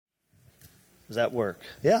Does that work?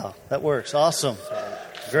 Yeah, that works. Awesome.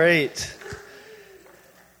 Great.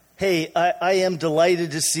 Hey, I am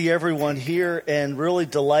delighted to see everyone here and really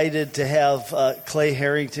delighted to have Clay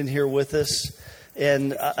Harrington here with us.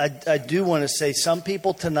 And I do want to say some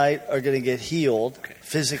people tonight are going to get healed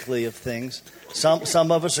physically of things. Some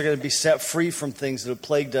of us are going to be set free from things that have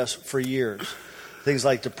plagued us for years. Things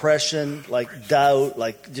like depression, like doubt,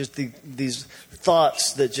 like just these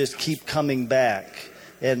thoughts that just keep coming back.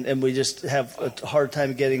 And we just have a hard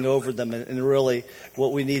time getting over them. And really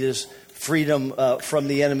what we need is freedom from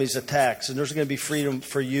the enemy's attacks. And there's going to be freedom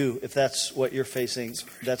for you if that's what you're facing.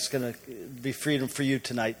 That's going to be freedom for you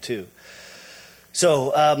tonight too.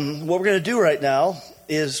 So what we're going to do right now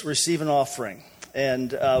is receive an offering.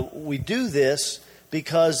 And we do this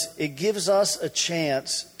because it gives us a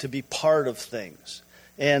chance to be part of things.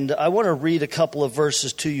 And I want to read a couple of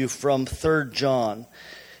verses to you from 3 John.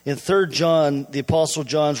 In 3 John, the Apostle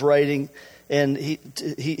John's writing, and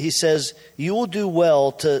he says, "You will do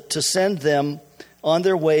well to send them on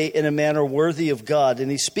their way in a manner worthy of God." And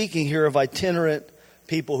he's speaking here of itinerant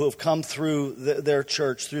people who have come through their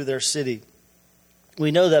church, through their city. We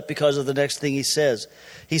know that because of the next thing he says.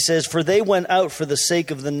 He says, "For they went out for the sake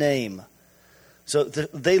of the name." So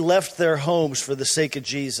they left their homes for the sake of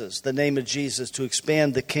Jesus, the name of Jesus, to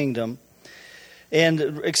expand the kingdom. And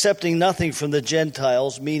accepting nothing from the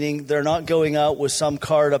Gentiles, meaning they're not going out with some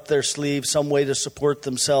card up their sleeve, some way to support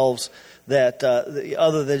themselves that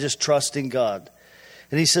other than just trusting God.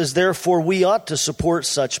 And he says, "Therefore we ought to support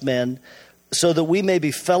such men so that we may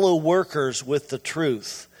be fellow workers with the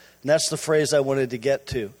truth." And that's the phrase I wanted to get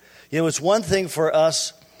to. You know, it's one thing for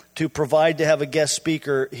us to provide to have a guest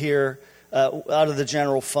speaker here out of the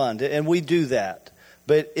general fund, and we do that.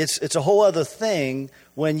 But it's a whole other thing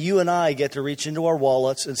when you and I get to reach into our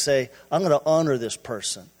wallets and say, "I'm going to honor this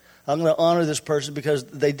person. I'm going to honor this person because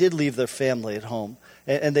they did leave their family at home.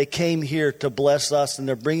 And they came here to bless us, and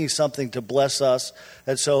they're bringing something to bless us.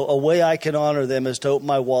 And so a way I can honor them is to open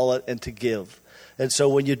my wallet and to give." And so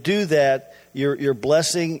when you do that, you're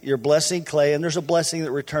blessing Clay, and there's a blessing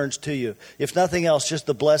that returns to you. If nothing else, just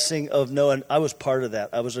the blessing of knowing I was part of that.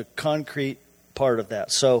 I was a concrete part of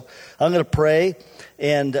that. So I'm going to pray,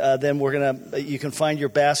 and then you can find your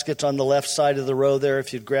baskets on the left side of the row there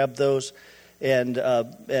if you'd grab those. And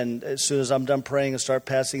as soon as I'm done praying and start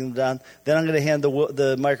passing them down, then I'm going to hand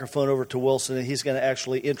the microphone over to Wilson, and he's going to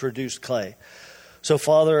actually introduce Clay. So,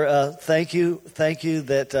 Father, thank you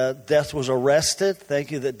that death was arrested.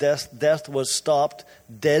 Thank you that death was stopped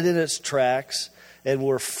dead in its tracks, and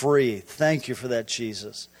we're free. Thank you for that,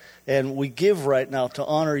 Jesus. And we give right now to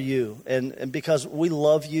honor you, and because we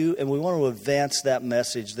love you, and we want to advance that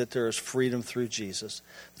message that there is freedom through Jesus.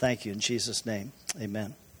 Thank you in Jesus' name.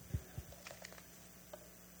 Amen.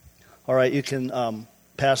 All right, you can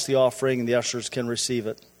pass the offering, and the ushers can receive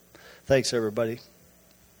it. Thanks, everybody.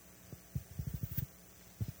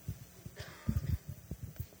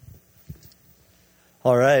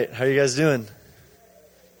 All right, how are you guys doing?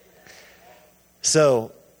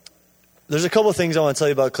 So, there's a couple things I want to tell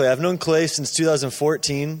you about Clay. I've known Clay since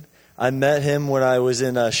 2014. I met him when I was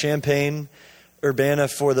in Champaign, Urbana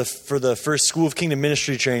for the first School of Kingdom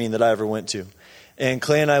Ministry training that I ever went to. And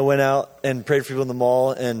Clay and I went out and prayed for people in the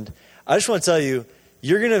mall. And I just want to tell you,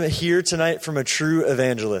 you're going to hear tonight from a true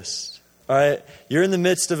evangelist. All right? You're in the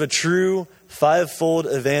midst of a true fivefold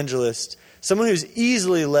evangelist. Someone who's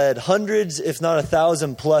easily led hundreds, if not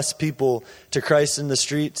 1,000 plus people to Christ in the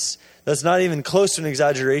streets. That's not even close to an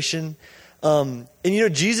exaggeration. And you know,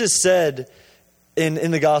 Jesus said in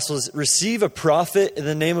the Gospels, receive a prophet in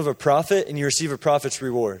the name of a prophet, and you receive a prophet's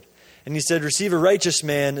reward. And he said, receive a righteous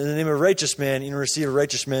man in the name of a righteous man, and you receive a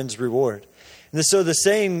righteous man's reward. And so the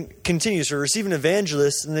saying continues, so receive an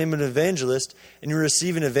evangelist in the name of an evangelist, and you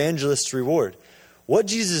receive an evangelist's reward. What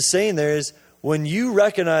Jesus is saying there is, when you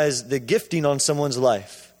recognize the gifting on someone's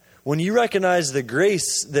life, when you recognize the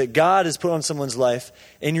grace that God has put on someone's life,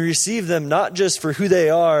 and you receive them not just for who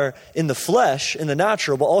they are in the flesh, in the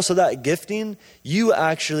natural, but also that gifting, you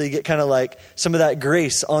actually get kind of like some of that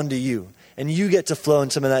grace onto you. And you get to flow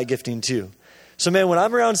in some of that gifting too. So man, when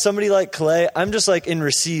I'm around somebody like Clay, I'm just like in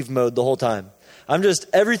receive mode the whole time. I'm just,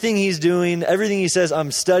 everything he's doing, everything he says,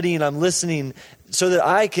 I'm studying, I'm listening so that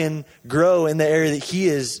I can grow in the area that he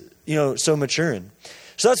is, so mature in.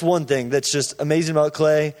 So that's one thing that's just amazing about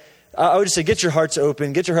Clay. I would just say, get your hearts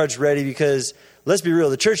open, get your hearts ready, because let's be real,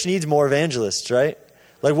 the church needs more evangelists, right?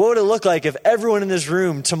 Like, what would it look like if everyone in this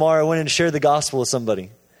room tomorrow went and shared the gospel with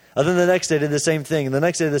somebody? And then the next day did the same thing, and the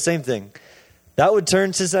next day did the same thing. That would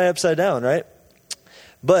turn Cincinnati upside down, right?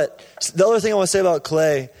 But the other thing I want to say about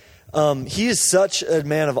Clay, he is such a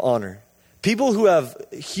man of honor. people who have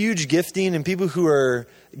huge gifting and people who are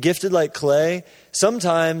gifted like Clay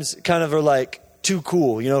sometimes kind of are like too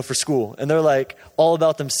cool, for school. And they're like all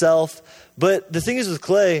about themselves. But the thing is with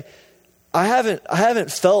Clay, I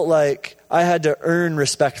haven't felt like I had to earn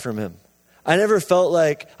respect from him. I never felt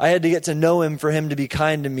like I had to get to know him for him to be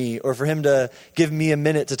kind to me or for him to give me a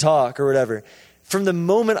minute to talk or whatever. From the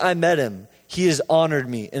moment I met him, he has honored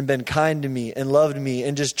me and been kind to me and loved me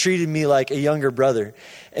and just treated me like a younger brother.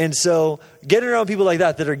 And so getting around people like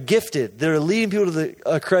that are gifted, that are leading people to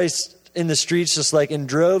the Christ in the streets just like in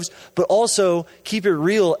droves, but also keep it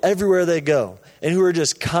real everywhere they go and who are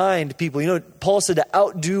just kind people. Paul said to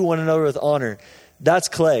outdo one another with honor. That's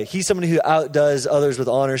Clay. He's somebody who outdoes others with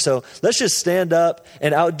honor. So let's just stand up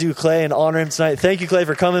and outdo Clay and honor him tonight. Thank you, Clay,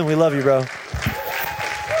 for coming. We love you, bro.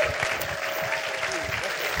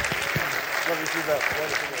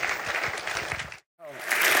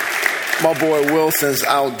 My boy Wilson's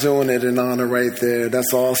outdoing it in honor right there.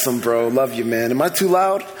 That's awesome, bro. Love you, man. Am I too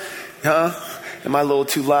loud? Huh? Am I a little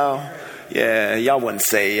too loud? Yeah, y'all wouldn't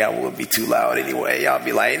say I would be too loud anyway. Y'all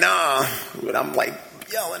be like, nah. But I'm like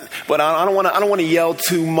yelling. But I don't want to yell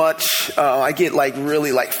too much. I get like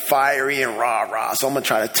really like fiery and rah-rah. So I'm going to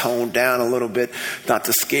try to tone down a little bit, not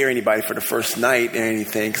to scare anybody for the first night or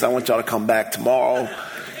anything, because I want y'all to come back tomorrow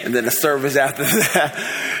and then the service after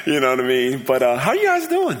that. You know what I mean? But how are you guys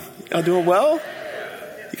doing? Y'all doing well?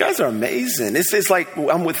 You guys are amazing. It's like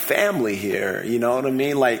I'm with family here. You know what I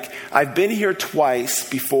mean? Like I've been here twice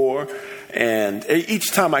before. And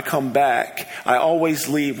each time I come back, I always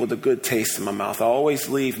leave with a good taste in my mouth. I always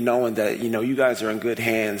leave knowing that, you guys are in good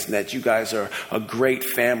hands and that you guys are a great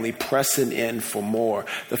family pressing in for more.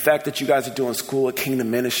 The fact that you guys are doing School of Kingdom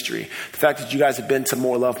Ministry, the fact that you guys have been to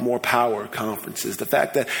More Love, More Power conferences, the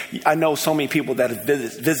fact that I know so many people that have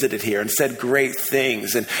visited here and said great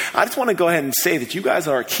things. And I just want to go ahead and say that you guys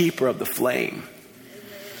are a keeper of the flame.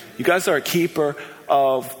 You guys are a keeper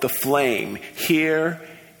of the flame here,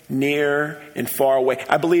 near and far away.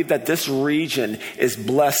 I believe that this region is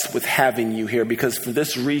blessed with having you here because for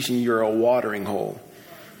this region, you're a watering hole.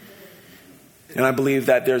 And I believe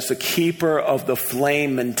that there's a keeper of the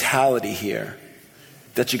flame mentality here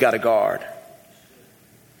that you got to guard.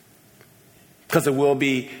 Because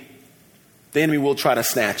the enemy will try to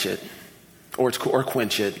snatch it or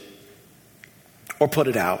quench it or put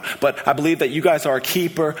it out. But I believe that you guys are a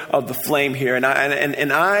keeper of the flame here. And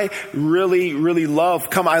I really, really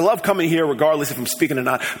love coming here regardless if I'm speaking or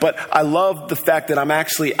not. But I love the fact that I'm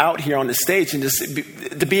actually out here on the stage and just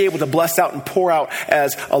to be able to bless out and pour out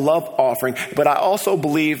as a love offering. But I also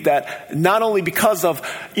believe that not only because of,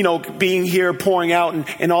 being here, pouring out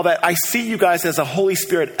and all that, I see you guys as a Holy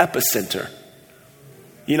Spirit epicenter.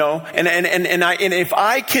 And if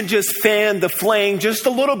I can just fan the flame just a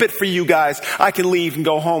little bit for you guys, I can leave and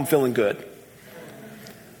go home feeling good.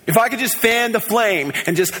 If I could just fan the flame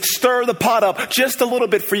and just stir the pot up just a little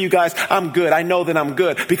bit for you guys, I'm good. I know that I'm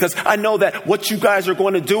good because I know that what you guys are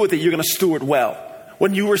going to do with it, you're going to steward well.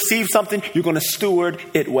 When you receive something, you're going to steward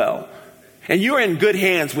it well. And you're in good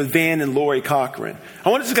hands with Van and Lori Cochran. I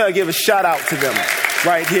want to just give a shout out to them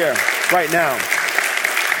right here, right now.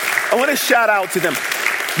 I want to shout out to them.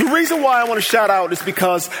 The reason why I want to shout out is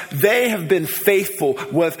because they have been faithful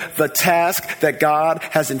with the task that God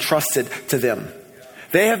has entrusted to them.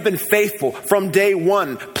 They have been faithful from day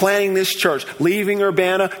one, planting this church, leaving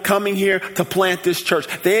Urbana, coming here to plant this church.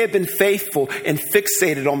 They have been faithful and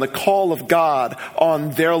fixated on the call of God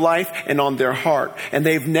on their life and on their heart. And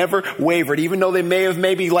they've never wavered. Even though they may have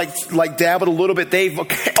maybe like dabbled a little bit, they've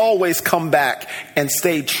always come back and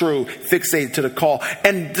stayed true, fixated to the call.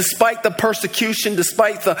 And despite the persecution,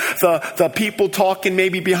 despite the people talking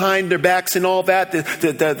maybe behind their backs and all that,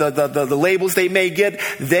 the labels they may get,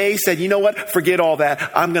 they said, you know what, forget all that.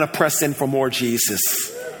 I'm going to press in for more Jesus.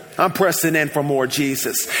 I'm pressing in for more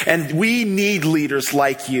Jesus. And we need leaders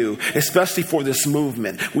like you, especially for this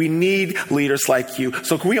movement. We need leaders like you.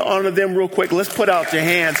 So can we honor them real quick? Let's put out your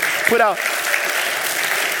hands. Put out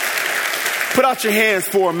your hands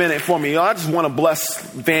for a minute for me. I just want to bless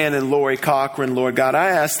Van and Lori Cochran, Lord God. I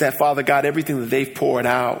ask that, Father God, everything that they've poured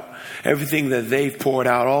out,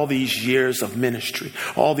 all these years of ministry,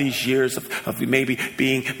 all these years of maybe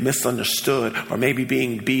being misunderstood or maybe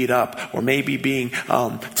being beat up or maybe being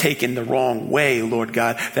taken the wrong way, Lord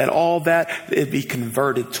God, that all that it be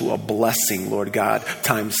converted to a blessing, Lord God,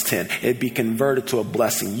 times 10. It be converted to a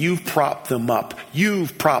blessing. You've propped them up.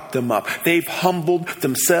 They've humbled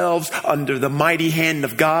themselves under the mighty hand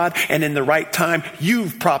of God, and in the right time,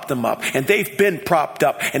 you've propped them up. And they've been propped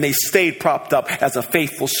up, and they stayed propped up as a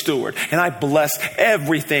faithful steward steward. And I bless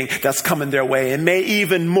everything that's coming their way. And may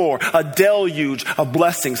even more, a deluge of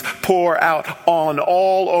blessings pour out on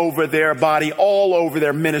all over their body, all over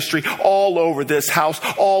their ministry, all over this house,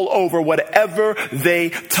 all over whatever they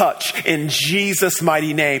touch in Jesus'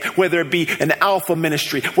 mighty name. Whether it be an Alpha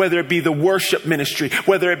ministry, whether it be the worship ministry,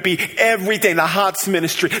 whether it be everything, the HOTS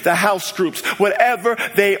ministry, the house groups, whatever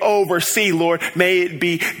they oversee, Lord, may it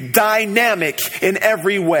be dynamic in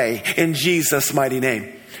every way. In Jesus' mighty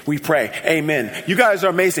name, we pray. Amen. You guys are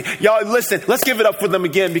amazing. Y'all, listen, let's give it up for them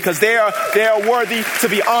again, because they are worthy to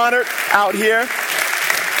be honored out here.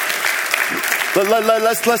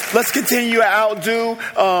 Let's continue to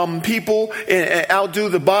outdo people and outdo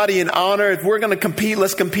the body in honor. If we're going to compete,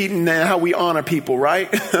 let's compete in how we honor people, right?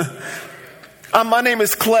 My name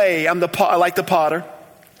is Clay. I like the potter.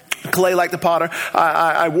 Clay like the potter.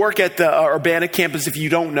 I work at the Urbana campus, if you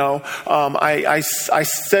don't know. I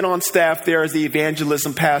sit on staff there as the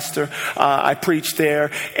evangelism pastor. I preach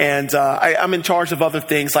there, and I'm in charge of other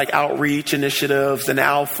things like outreach initiatives and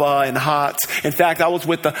Alpha and HOTS. In fact, I was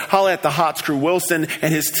with holla at the HOTS crew, Wilson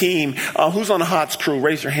and his team. Who's on the HOTS crew?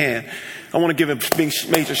 Raise your hand. I want to give a big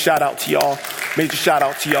major shout out to y'all. Major shout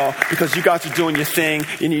out to y'all, because you guys are doing your thing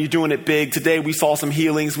and you're doing it big. Today we saw some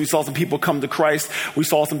healings. We saw some people come to Christ. We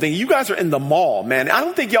saw some things. You guys are in the mall, man. I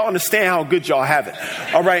don't think y'all understand how good y'all have it.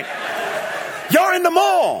 All right. Y'all are in the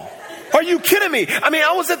mall. Are you kidding me? I mean,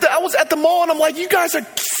 I was at the mall and I'm like, you guys are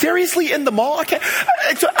seriously in the mall?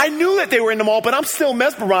 I knew that they were in the mall, but I'm still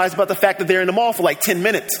mesmerized about the fact that they're in the mall for like 10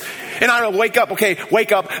 minutes. And I wake up.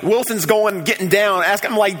 Wilson's getting down,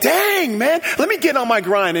 asking. I'm like, dang, man, let me get on my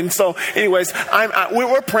grind. And so anyways,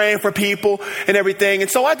 we're praying for people and everything.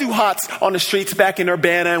 And so I do HOTS on the streets back in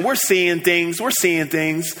Urbana, and we're seeing things.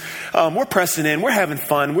 We're pressing in. We're having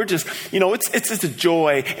fun. We're just, it's just a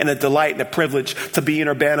joy and a delight and a privilege to be in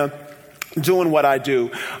Urbana, doing what I do.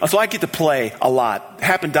 So I get to play a lot.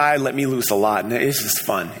 Happen, die, let me loose a lot. And it's just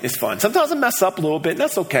fun. It's fun. Sometimes I mess up a little bit, and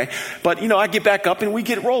that's okay. But, I get back up and we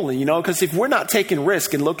get rolling, because if we're not taking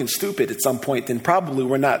risk and looking stupid at some point, then probably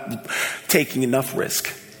we're not taking enough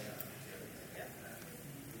risk.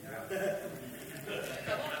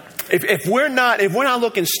 If we're not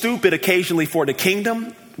looking stupid occasionally for the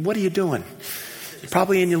kingdom, what are you doing? You're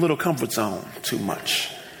probably in your little comfort zone too much.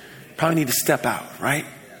 Probably need to step out, right?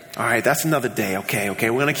 All right, that's another day. Okay,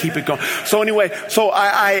 we're going to keep it going. So anyway,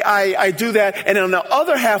 I do that. And on the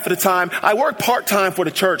other half of the time, I work part-time for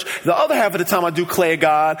the church. The other half of the time, I do Clay of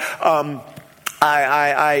God.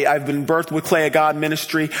 I've been birthed with Clay of God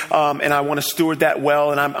ministry, and I want to steward that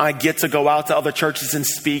well. And I get to go out to other churches and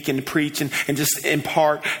speak and preach and just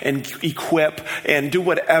impart and equip and do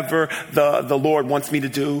whatever the Lord wants me to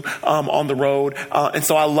do on the road. And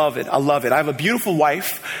so I love it. I have a beautiful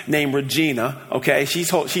wife named Regina. Okay, she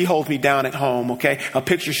holds me down at home. Okay, a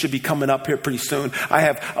picture should be coming up here pretty soon. I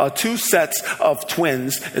have 2 sets of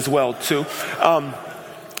twins as well too.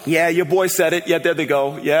 Yeah, your boy said it. Yeah, there they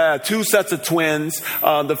go. Yeah, 2 sets of twins.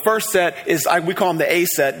 The first set is, we call them the A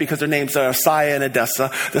set because their names are Asaya and Odessa.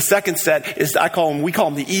 The second set is, we call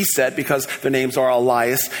them the E set because their names are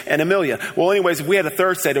Elias and Amelia. Well, anyways, if we had a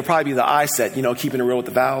third set, it would probably be the I set, keeping it real with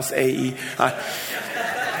the vowels, A, E, I.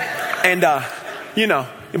 And,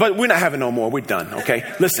 but we're not having no more. We're done. Okay.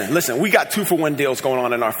 Listen, we got 2-for-1 deals going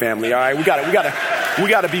on in our family. All right. We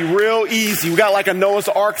got to be real easy. We got like a Noah's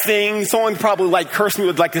Ark thing. Someone probably like cursed me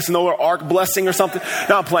with like this Noah's Ark blessing or something.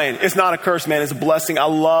 No, I'm playing. It's not a curse, man. It's a blessing. I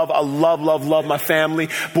love my family.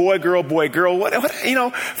 Boy, girl. What,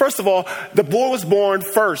 first of all, the boy was born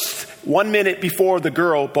first, 1 minute before the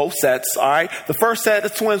girl, both sets. All right. The first set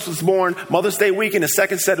of twins was born Mother's Day weekend. The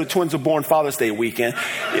second set of twins were born Father's Day weekend.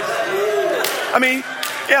 I mean,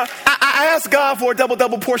 yeah, I asked God for a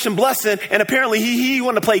double portion blessing, and apparently he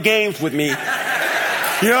wanted to play games with me. You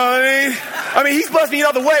know what I mean? I mean, he's blessed me in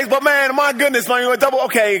other ways, but man, my goodness, man, double.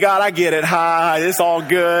 Okay, God, I get it. Hi, it's all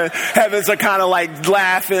good. Heavens are kind of like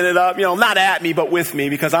laughing it up, not at me, but with me,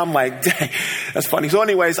 because I'm like, dang, that's funny. So,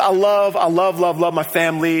 anyways, I love my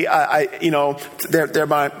family. They're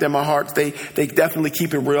my heart. They definitely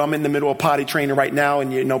keep it real. I'm in the middle of potty training right now,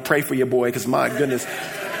 and pray for your boy, because my goodness,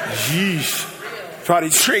 jeez.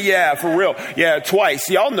 Yeah, for real. Yeah, twice.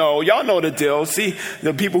 Y'all know the deal. See,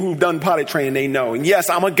 the people who've done potty training, they know. And yes,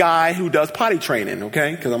 I'm a guy who does potty training,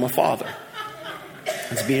 okay? Because I'm a father.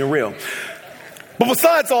 It's being real. But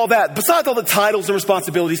besides all that, besides all the titles and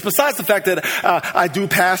responsibilities, besides the fact that I do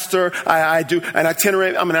pastor, I do an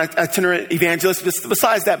itinerant evangelist,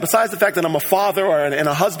 besides the fact that I'm a father and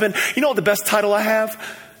a husband, you know what the best title I have?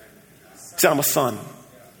 Is that I'm a son.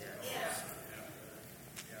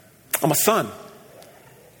 I'm a son.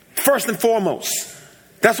 First and foremost,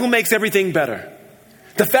 that's what makes everything better.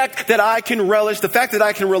 The fact that I can relish, the fact that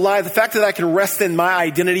I can rely, the fact that I can rest in my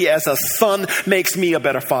identity as a son makes me a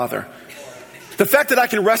better father. The fact that I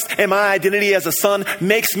can rest in my identity as a son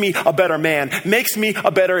makes me a better man, makes me a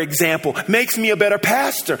better example, makes me a better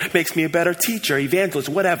pastor, makes me a better teacher, evangelist,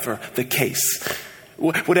 whatever the case.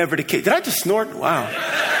 Whatever the case. Did I just snort? Wow.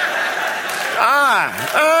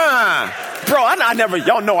 Bro,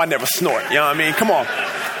 y'all know I never snort. You know what I mean? Come on,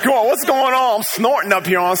 what's going on? I'm snorting up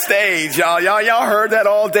here on stage. Y'all heard that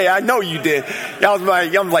all day. I know you did. Y'all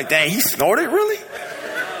was like, dang, he snorted? Really?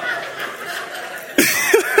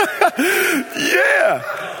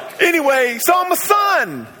 Yeah. Anyway, so I'm a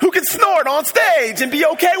son who can snort on stage and be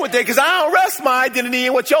okay with it because I don't rest my identity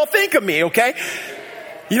in what y'all think of me, okay?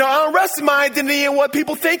 I don't rest my identity in what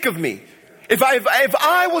people think of me. If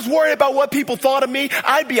I was worried about what people thought of me,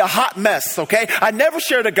 I'd be a hot mess, okay? I'd never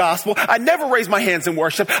share the gospel. I'd never raise my hands in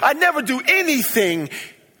worship. I'd never do anything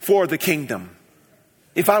for the kingdom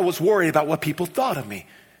if I was worried about what people thought of me.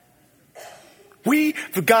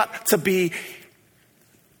 We've got to be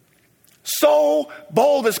so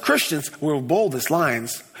bold as Christians. We're bold as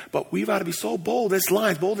lions, but we've got to be so bold as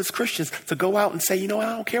lions, bold as Christians to go out and say, I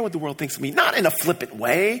don't care what the world thinks of me. Not in a flippant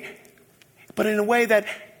way, but in a way that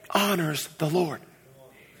honors the Lord.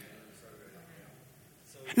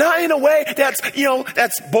 Not in a way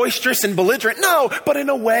that's boisterous and belligerent. No, but in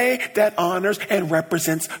a way that honors and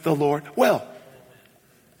represents the Lord well.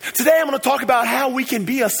 Today I'm going to talk about how we can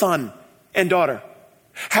be a son and daughter.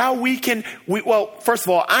 First of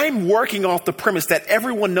all, I'm working off the premise that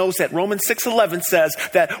everyone knows that Romans 6:11 says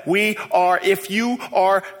that if you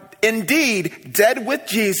are indeed dead with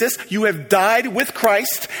Jesus, you have died with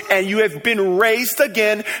Christ, and you have been raised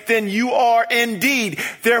again, then you are indeed.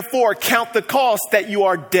 Therefore, count the cost that you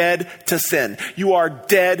are dead to sin. You are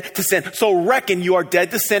dead to sin. So reckon you are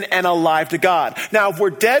dead to sin and alive to God. Now, if we're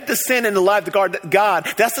dead to sin and alive to God,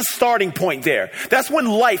 that's the starting point there. That's when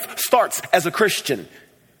life starts as a Christian.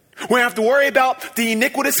 We don't have to worry about the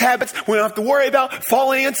iniquitous habits. We don't have to worry about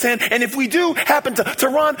falling in sin. And if we do happen to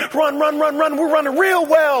run, we're running real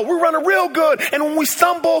well. We're running real good. And when we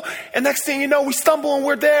stumble, and next thing you know, we stumble and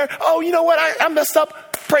we're there. Oh, you know what? I messed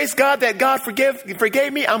up. Praise God that God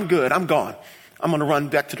forgave me. I'm good. I'm gone. I'm going to run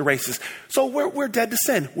back to the races. So we're dead to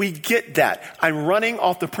sin. We get that. I'm running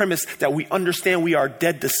off the premise that we understand we are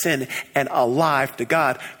dead to sin and alive to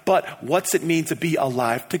God. But what's it mean to be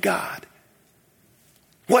alive to God?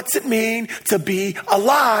 What's it mean to be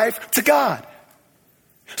alive to God?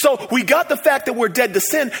 So we got the fact that we're dead to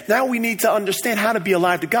sin. Now we need to understand how to be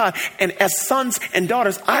alive to God. And as sons and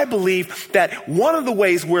daughters, I believe that one of the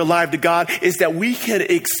ways we're alive to God is that we can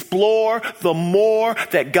explore the more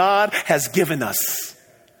that God has given us.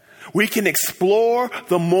 We can explore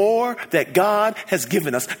the more that God has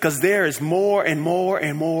given us because there is more and more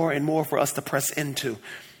and more and more for us to press into.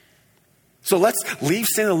 So let's leave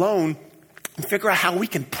sin alone and figure out how we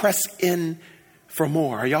can press in for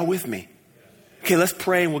more. Are y'all with me? Okay, let's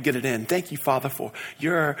pray and we'll get it in. Thank you, Father, for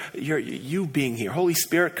you being here. Holy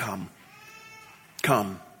Spirit, come.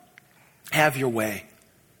 Come. Have your way.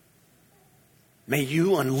 May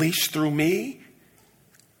you unleash through me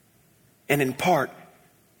and impart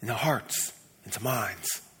into hearts, into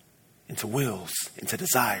minds, into wills, into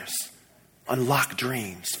desires. Unlock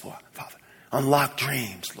dreams, Father. Unlock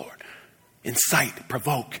dreams, Lord. Incite,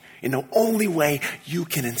 provoke in the only way you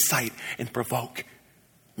can incite and provoke.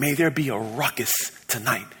 May there be a ruckus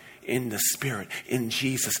tonight in the Spirit, in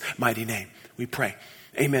Jesus' mighty name. We pray.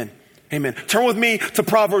 Amen. Amen. Turn with me to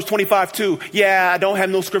Proverbs 25:2. Yeah, I don't have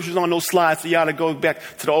no scriptures on those slides, so you ought to go back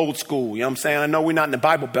to the old school. You know what I'm saying? I know we're not in the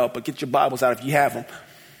Bible Belt, but get your Bibles out if you have them.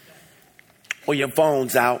 Or your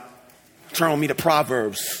phones out. Turn with me to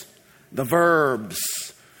Proverbs. The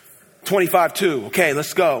verbs. 25:2. Okay,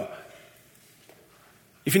 let's go.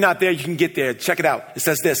 If you're not there, you can get there. Check it out. It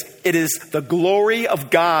says this: it is the glory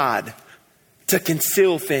of God to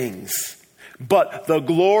conceal things, but the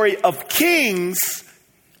glory of kings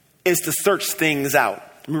is to search things out.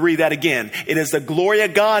 Let me read that again. It is the glory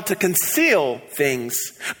of God to conceal things,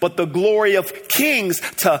 but the glory of kings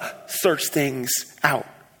to search things out.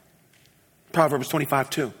 Proverbs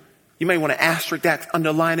 25:2. You may want to asterisk that,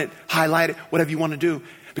 underline it, highlight it, whatever you want to do.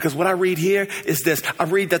 Because what I read here is this. I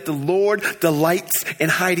read that the Lord delights in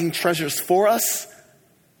hiding treasures for us.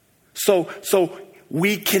 So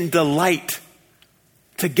we can delight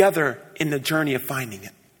together in the journey of finding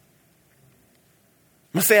it.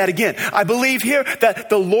 I'm going to say that again. I believe here that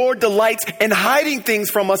the Lord delights in hiding things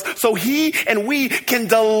from us so he and we can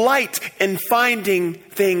delight in finding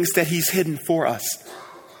things that he's hidden for us.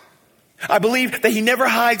 I believe that he never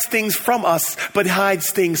hides things from us, but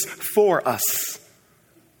hides things for us.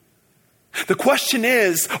 The question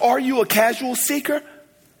is, are you a casual seeker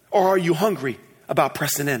or are you hungry about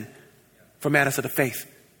pressing in for matters of the faith?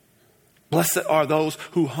 Blessed are those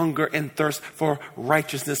who hunger and thirst for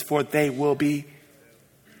righteousness, for they will be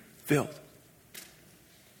filled.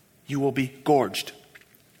 You will be gorged.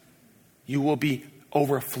 You will be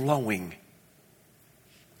overflowing.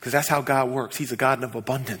 Because that's how God works. He's a God of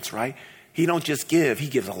abundance, right? He don't just give, he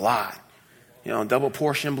gives a lot. You know, double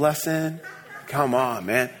portion blessing. Come on,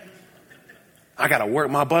 man. I got to work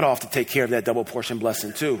my butt off to take care of that double portion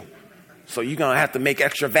blessing too. So you're going to have to make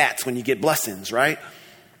extra vats when you get blessings, right?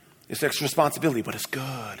 It's extra responsibility, but it's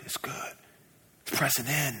good. It's good. It's pressing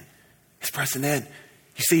in. It's pressing in.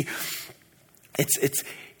 You see,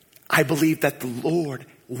 I believe that the Lord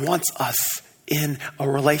wants us in a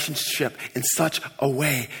relationship in such a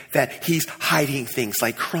way that he's hiding things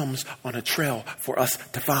like crumbs on a trail for us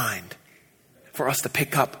to find, for us to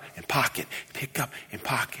pick up and pocket,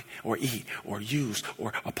 or eat, or use,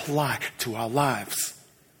 or apply to our lives,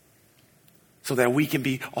 so that we can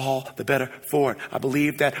be all the better for it. I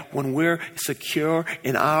believe that when we're secure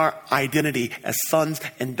in our identity as sons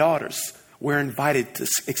and daughters, we're invited to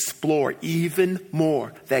explore even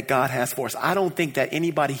more that God has for us. I don't think that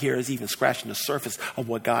anybody here is even scratching the surface of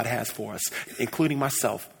what God has for us, including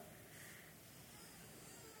myself.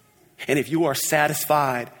 And if you are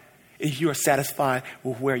satisfied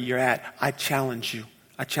with where you're at, I challenge you.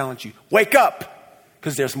 Wake up,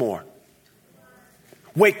 because there's more.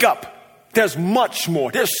 Wake up. There's much more.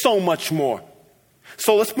 There's so much more.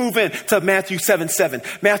 So let's move in to Matthew 7:7.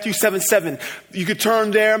 Matthew 7:7. You can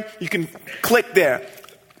turn there. You can click there.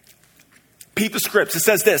 Peep the scripts. It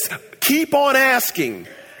says this: keep on asking,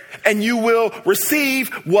 and you will receive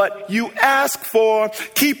what you ask for.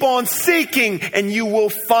 Keep on seeking, and you will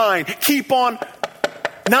find. Keep on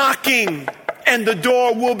knocking, and the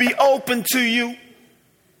door will be open to you.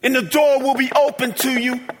 And the door will be open to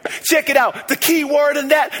you. Check it out. The key word in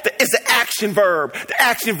that is the action verb. The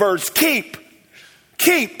action verbs keep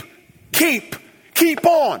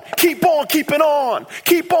on, keeping on.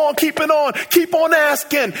 Keep on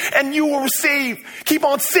asking and you will receive. Keep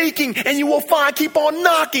on seeking and you will find. Keep on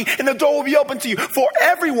knocking and the door will be open to you. For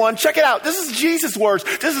everyone, check it out. This is Jesus' words.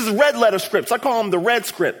 This is red letter scripts. I call them the red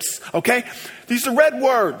scripts. Okay? These are red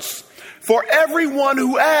words. For everyone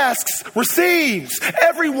who asks, receives.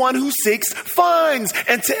 Everyone who seeks, finds.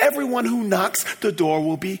 And to everyone who knocks, the door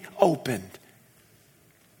will be opened.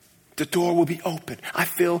 The door will be open. I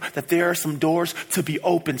feel that there are some doors to be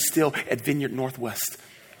opened still at Vineyard Northwest.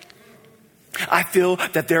 I feel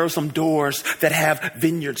that there are some doors that have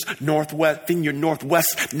Vineyard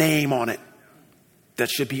Northwest name on it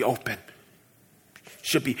that should be open.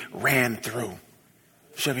 Should be ran through.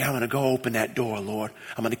 I'm going to go open that door, Lord.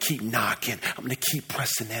 I'm going to keep knocking. I'm going to keep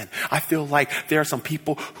pressing in. I feel like there are some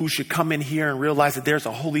people who should come in here and realize that there's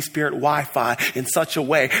a Holy Spirit Wi-Fi in such a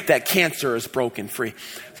way that cancer is broken free.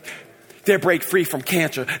 They break free from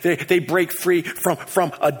cancer. They break free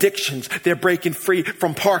from addictions. They're breaking free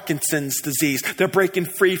from Parkinson's disease. They're breaking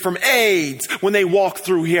free from AIDS when they walk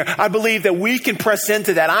through here. I believe that we can press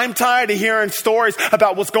into that. I'm tired of hearing stories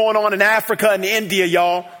about what's going on in Africa and India,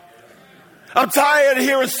 y'all. I'm tired of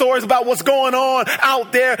hearing stories about what's going on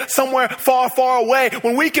out there somewhere far, far away,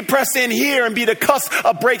 when we can press in here and be the cusp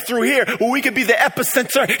of breakthrough here, when we can be the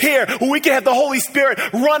epicenter here, when we can have the Holy Spirit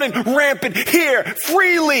running rampant here,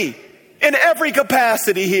 freely, in every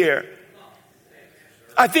capacity here.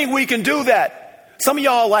 I think we can do that. Some of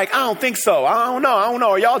y'all are like, I don't think so. I don't know.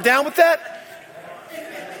 Are y'all down with that?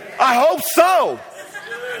 I hope so.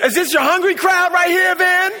 Is this your hungry crowd right here,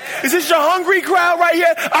 man? Is this your hungry crowd right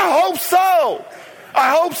here? I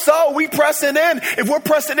hope so. We pressing in. If we're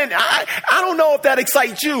pressing in, I don't know if that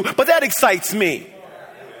excites you, but that excites me.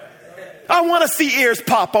 I want to see ears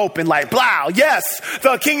pop open like, blah, yes,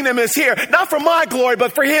 the kingdom is here. Not for my glory,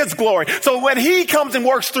 but for his glory. So when he comes and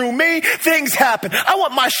works through me, things happen. I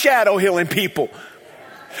want my shadow healing people.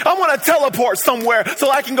 I want to teleport somewhere so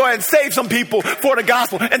I can go ahead and save some people for the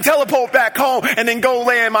gospel and teleport back home and then go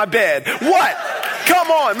lay in my bed. What? Come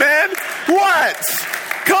on, man. What?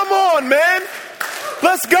 Come on, man.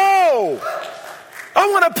 Let's go. I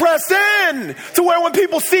want to press in to where when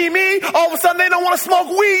people see me, all of a sudden they don't want to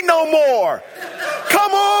smoke weed no more.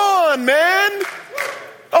 Come on, man.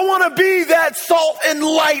 I want to be that salt and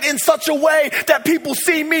light in such a way that people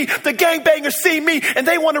see me, the gangbangers see me, and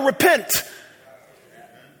they want to repent.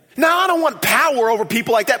 Now, I don't want power over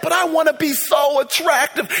people like that, but I want to be so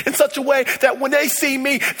attractive in such a way that when they see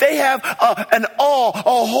me, they have a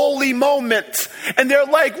holy moment. And they're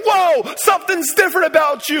like, whoa, something's different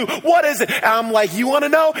about you. What is it? And I'm like, you want to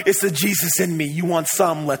know? It's the Jesus in me. You want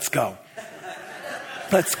some? Let's go.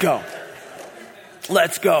 Let's go.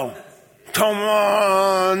 Let's go. Come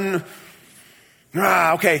on.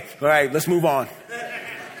 Okay. All right. Let's move on.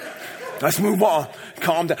 Let's move on.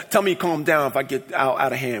 Calm down. Tell me to calm down if I get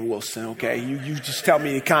out of hand, Wilson, okay? You just tell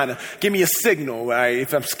me to kind of give me a signal, all right,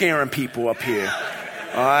 if I'm scaring people up here.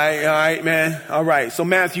 All right, man. All right. So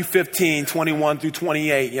Matthew 15, 21 through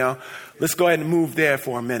 28, Let's go ahead and move there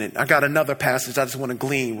for a minute. I got another passage I just want to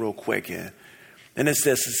glean real quick here. And it's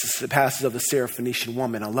this. It's the passage of the Syrophoenician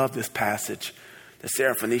woman. I love this passage. The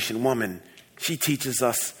Syrophoenician woman, she teaches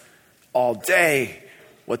us all day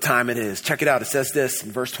what time it is. Check it out. It says this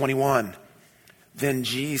in verse 21. Then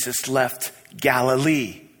Jesus left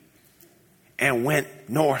Galilee and went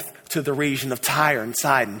north to the region of Tyre and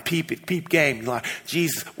Sidon. Peep game. Like,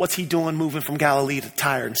 Jesus, what's he doing moving from Galilee to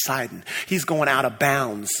Tyre and Sidon? He's going out of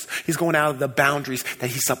bounds. He's going out of the boundaries that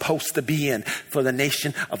he's supposed to be in for the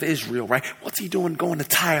nation of Israel, right? What's he doing going to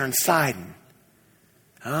Tyre and Sidon?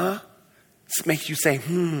 Huh? This makes you say,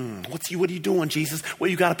 what are you doing, Jesus? What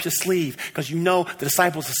you got up your sleeve? Because you know the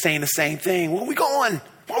disciples are saying the same thing. Where are we going?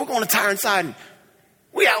 Why are we going to Tyre and Sidon?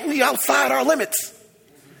 We outside our limits.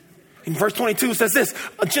 In verse 22 it says this,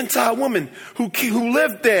 a Gentile woman who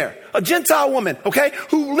lived there, a Gentile woman, okay,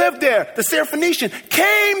 who lived there, the Syrophoenician,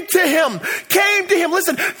 came to him.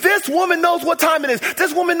 Listen, this woman knows what time it is.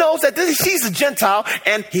 This woman knows that she's a Gentile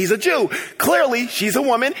and he's a Jew. Clearly, she's a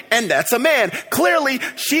woman and that's a man. Clearly,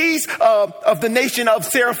 she's of the nation of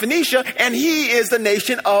Syrophoenicia and he is the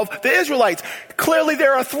nation of the Israelites. Clearly,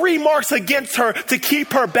 there are 3 marks against her to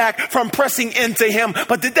keep her back from pressing into him.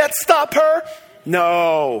 But did that stop her?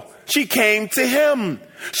 No. She came to him.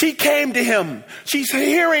 She's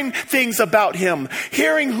hearing things about him,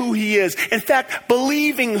 hearing who he is. In fact,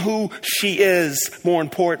 believing who she is, more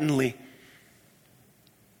importantly.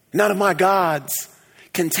 None of my gods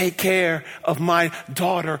can take care of my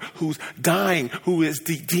daughter who's dying, who is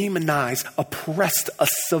demonized, oppressed, a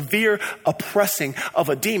severe oppressing of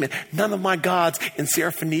a demon. None of my gods in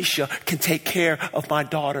Syrophoenicia can take care of my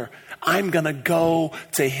daughter. I'm going to go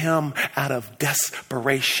to him out of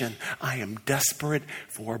desperation. I am desperate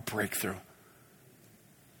for a breakthrough.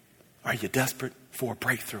 Are you desperate for a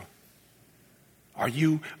breakthrough? Are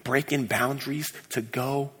you breaking boundaries to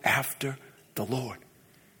go after the Lord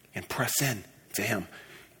and press in to him?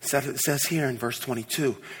 It says here in verse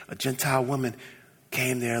 22, a Gentile woman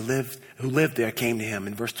who lived there came to him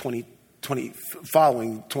in verse 20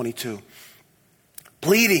 following 22.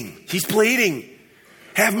 She's pleading.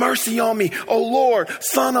 Have mercy on me, O Lord,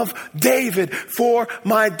 Son of David, for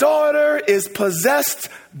my daughter is possessed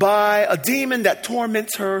by a demon that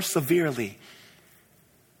torments her severely.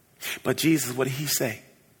 But Jesus, what did he say?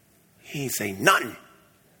 He ain't say nothing.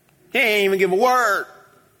 He ain't even give a word.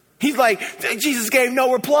 He's like, Jesus gave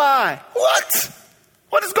no reply. What?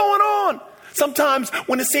 What is going on? Sometimes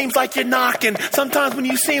when it seems like you're knocking, sometimes when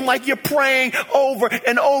you seem like you're praying over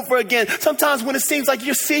and over again, sometimes when it seems like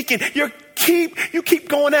you're seeking, you keep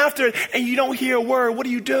going after it and you don't hear a word. What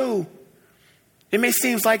do? It may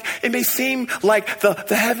seem like the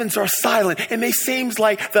heavens are silent. It may seem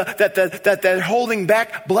like that they're holding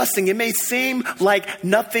back blessing. It may seem like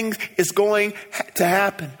nothing is going to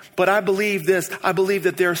happen. But I believe this. I believe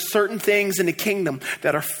that there are certain things in the kingdom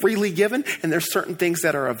that are freely given and there's certain things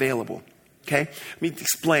that are available. Okay, let me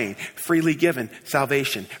explain. Freely given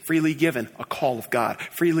salvation, freely given a call of God,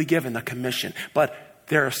 freely given a commission. But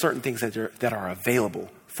there are certain things that are available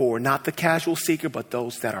for not the casual seeker, but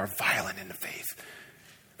those that are violent in the faith.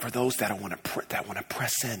 For those that want to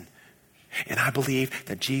press in. And I believe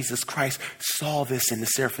that Jesus Christ saw this in the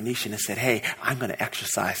Syrophoenician and said, hey, I'm going to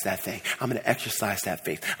exercise that thing. I'm going to exercise that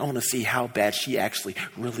faith. I want to see how bad she actually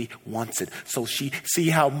really wants it. So see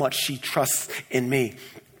how much she trusts in me.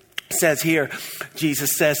 It says here,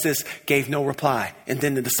 Jesus says this, gave no reply. And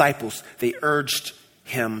then the disciples, they urged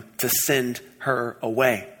him to send her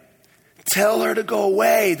away. Tell her to go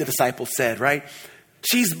away, the disciples said, right?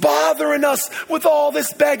 She's bothering us with all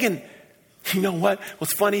this begging. You know what?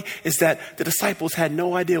 What's funny is that the disciples had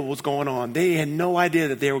no idea what was going on. They had no idea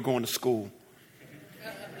that they were going to school.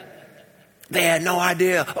 They had no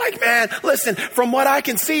idea. Like, man, listen, from what I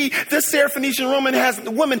can see, this Syrophoenician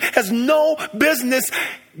woman has no business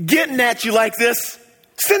getting at you like this.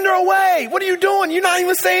 Send her away. What are you doing? You're not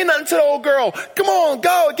even saying nothing to the old girl. Come on,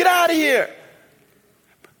 go, get out of here.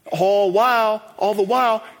 All the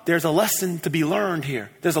while, there's a lesson to be learned here.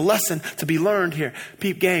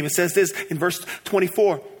 Peep game. It says this in verse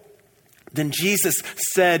 24. Then Jesus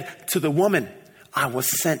said to the woman, I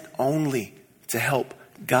was sent only to help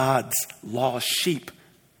God's lost sheep,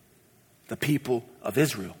 the people of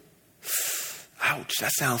Israel. Ouch,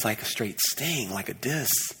 that sounds like a straight sting, like a diss,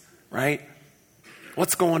 right?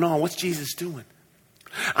 What's going on? What's Jesus doing?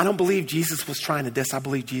 I don't believe Jesus was trying to diss. I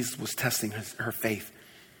believe Jesus was testing her faith.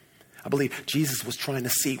 I believe Jesus was trying to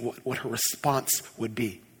see what her response would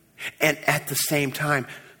be. And at the same time,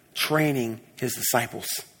 training his disciples.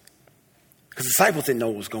 Because the disciples didn't know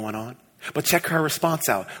what was going on. But check her response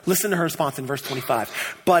out. Listen to her response in verse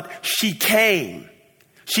 25. But she came.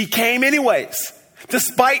 She came anyways.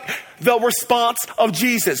 Despite the response of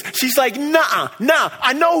Jesus. She's like, nah.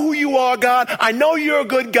 I know who you are, God. I know you're a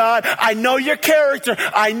good God. I know your character.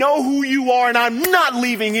 I know who you are, and I'm not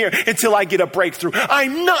leaving here until I get a breakthrough.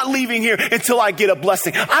 I'm not leaving here until I get a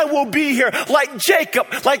blessing. I will be here like Jacob,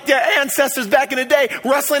 like their ancestors back in the day,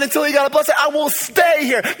 wrestling until he got a blessing. I will stay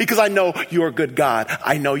here because I know you're a good God.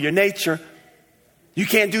 I know your nature. You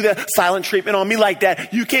can't do the silent treatment on me like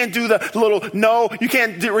that. You can't do the little no. You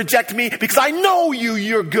can't reject me because I know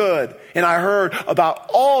you're good. And I heard about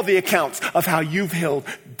all the accounts of how you've healed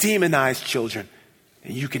demonized children.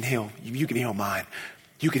 And you can heal mine.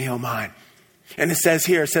 You can heal mine. And it says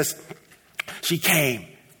here, she came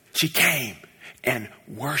and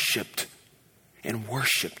worshiped.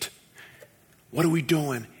 What are we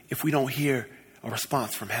doing if we don't hear a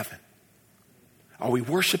response from heaven? Are we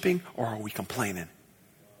worshiping or are we complaining?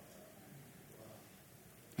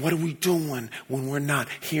 What are we doing when we're not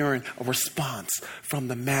hearing a response from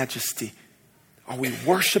the majesty? Are we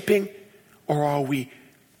worshiping or are we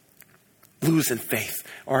losing faith?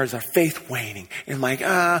 Or is our faith waning? And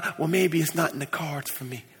well, maybe it's not in the cards for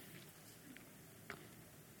me.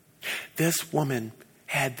 This woman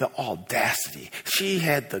had the audacity. She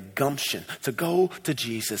had the gumption to go to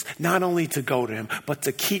Jesus, not only to go to him, but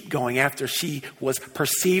to keep going after she was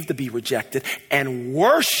perceived to be rejected and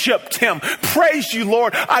worshiped him. Praise you,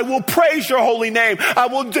 Lord. I will praise your holy name. I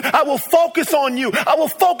will focus on you. I will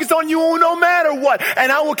focus on you no matter what.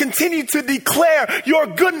 And I will continue to declare your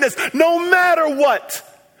goodness no matter what.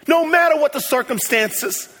 No matter what the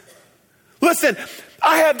circumstances. Listen,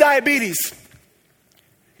 I have diabetes.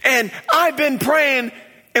 And I've been praying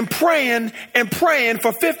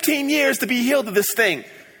for 15 years to be healed of this thing.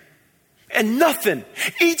 And nothing.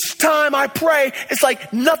 Each time I pray, it's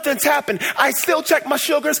like nothing's happened. I still check my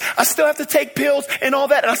sugars. I still have to take pills and all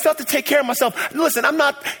that. And I still have to take care of myself. Listen, I'm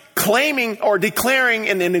not claiming or declaring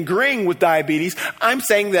and agreeing with diabetes. I'm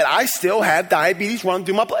saying that I still have diabetes running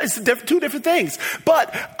through my blood. It's two different things.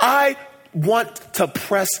 But I want to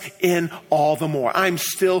press in all the more. I'm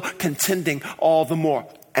still contending all the more.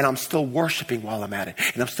 And I'm still worshiping while I'm at it.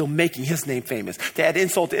 And I'm still making his name famous. To add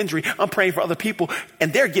insult to injury, I'm praying for other people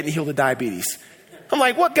and they're getting healed of diabetes. I'm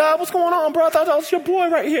like, what, God? What's going on, bro? I thought that was your boy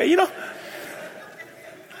right here,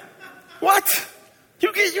 What?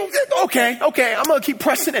 Okay. I'm going to keep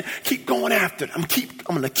pressing it. Keep going after it. I'm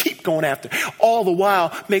going to keep going after it. All the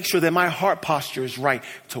while, make sure that my heart posture is right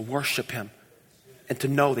to worship him and to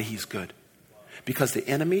know that he's good. Because the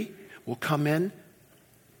enemy will come in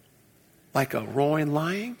like a roaring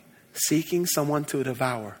lion, seeking someone to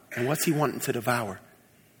devour. And what's he wanting to devour?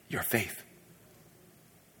 Your faith.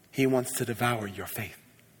 He wants to devour your faith.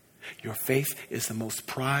 Your faith is the most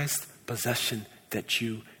prized possession that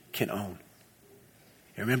you can own.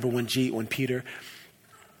 You remember when Jesus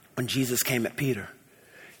came at Peter,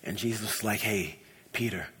 and Jesus was like, hey,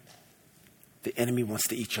 Peter, the enemy wants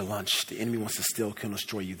to eat your lunch. The enemy wants to steal, kill, and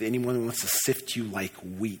destroy you. The enemy wants to sift you like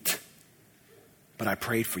wheat. But I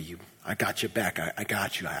prayed for you. I got your back. I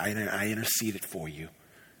got you. I interceded for you.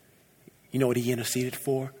 You know what he interceded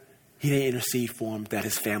for? He didn't intercede for him that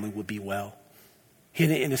his family would be well. He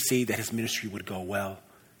didn't intercede that his ministry would go well.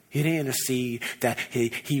 He didn't intercede that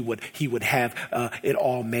he would have it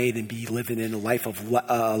all made and be living in a life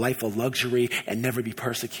of luxury and never be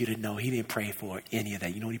persecuted. No, he didn't pray for any of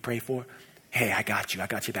that. You know what he prayed for? Hey, I got you. I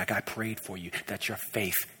got your back. I prayed for you that your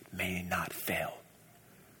faith may not fail.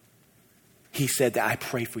 He said that I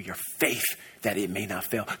pray for your faith that it may not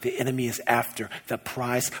fail. The enemy is after the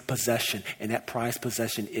prized possession, and that prized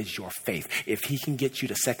possession is your faith. If he can get you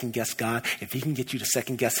to second guess God, if he can get you to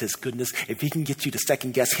second guess his goodness, if he can get you to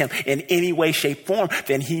second guess him in any way, shape, form,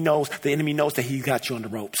 then the enemy knows that he got you on the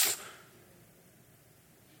ropes.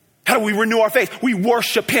 How do we renew our faith? We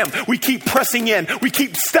worship him. We keep pressing in. We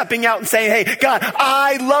keep stepping out and saying, hey, God,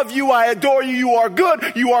 I love you. I adore you. You are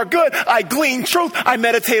good. You are good. I glean truth. I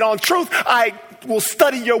meditate on truth. I will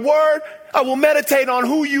study your word. I will meditate on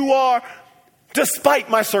who you are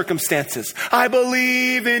despite my circumstances. I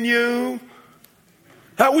believe in you.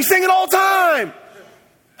 We sing it all the time.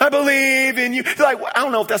 I believe in you. Like, I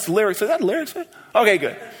don't know if that's the lyrics. Is that the lyrics? Okay,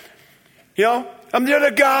 good. I'm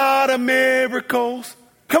the God of miracles.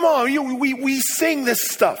 Come on, we sing this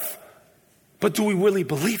stuff. But do we really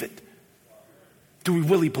believe it? Do we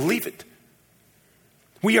really believe it?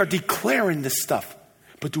 We are declaring this stuff.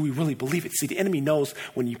 But do we really believe it? See, the enemy knows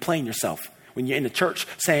when you're playing yourself. When you're in the church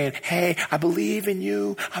saying, hey, I believe in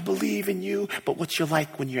you. I believe in you. But what's your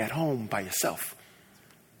like when you're at home by yourself?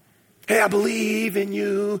 Hey, I believe in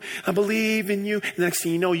you. I believe in you. And the next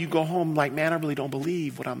thing you know, you go home like, man, I really don't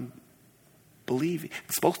believe what I'm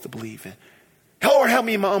supposed to believe in. Lord, help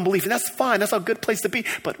me in my unbelief. And that's fine. That's a good place to be.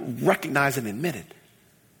 But recognize and admit it.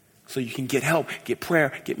 So you can get help, get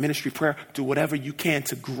prayer, get ministry prayer, do whatever you can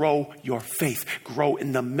to grow your faith, grow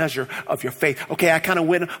in the measure of your faith. Okay, I kind of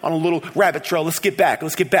went on a little rabbit trail. Let's get back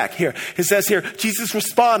here. It says here, Jesus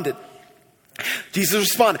responded.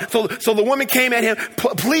 So the woman came at him,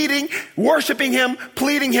 pleading, worshiping him,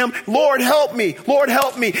 pleading him, Lord, help me. Lord,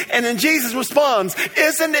 help me. And then Jesus responds,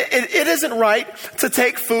 it isn't right to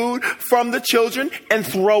take food from the children and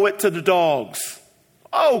throw it to the dogs.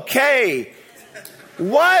 Okay.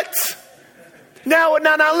 What? Now,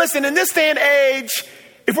 listen, in this day and age,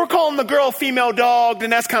 if we're calling the girl a female dog, then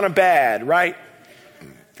that's kind of bad, right?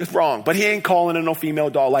 It's wrong. But he ain't calling her no female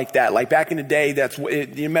dog like that. Like back in the day,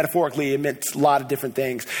 metaphorically, it meant a lot of different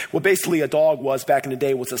things. What basically a dog was back in the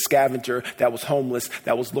day was a scavenger that was homeless,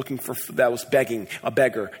 that was that was begging, a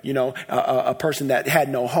beggar, a person that had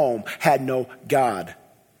no home, had no God,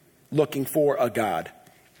 looking for a God.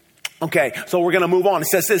 Okay, so we're going to move on. It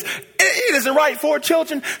says this, it isn't right for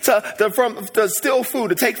children to steal food,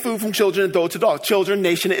 to take food from children and throw it to dogs. Children,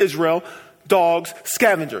 nation of Israel, dogs,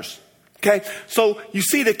 scavengers. Okay, so you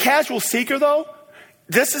see the casual seeker though,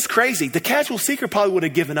 this is crazy. The casual seeker probably would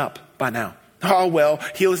have given up by now. Oh, well,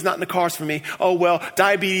 healing's not in the cards for me. Oh, well,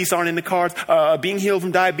 diabetes aren't in the cards. Being healed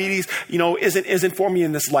from diabetes, isn't for me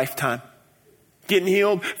in this lifetime. Getting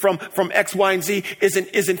healed from X, Y, and Z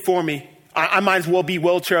isn't for me. I might as well be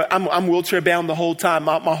wheelchair. I'm wheelchair bound the whole time,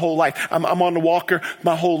 my whole life. I'm on the walker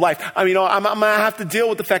my whole life. I'm gonna have to deal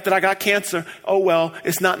with the fact that I got cancer. Oh well,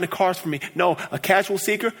 it's not in the cards for me. No, a casual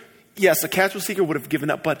seeker. Yes, a casual seeker would have given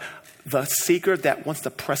up, but the seeker that wants to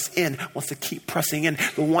press in, wants to keep pressing in,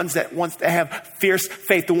 the ones that wants to have fierce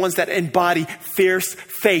faith, the ones that embody fierce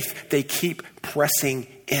faith, they keep pressing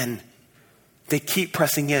in. They keep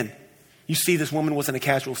pressing in. You see, this woman wasn't a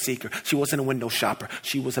casual seeker. She wasn't a window shopper.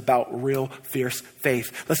 She was about real fierce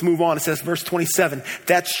faith. Let's move on. It says, verse 27,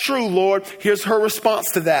 that's true, Lord. Here's her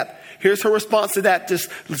response to that. This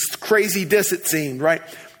crazy diss it seemed, right?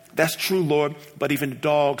 That's true, Lord. But even the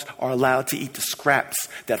dogs are allowed to eat the scraps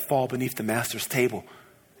that fall beneath the master's table.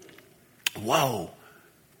 Whoa.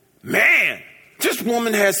 Man, this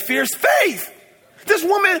woman has fierce faith. This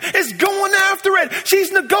woman is going after it.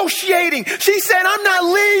 She's negotiating. She said, I'm not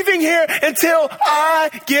leaving here until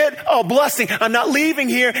I get a blessing. I'm not leaving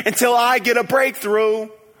here until I get a breakthrough.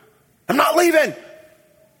 I'm not leaving.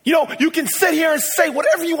 You can sit here and say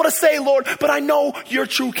whatever you want to say, Lord, but I know your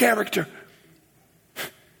true character.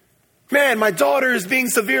 Man, my daughter is being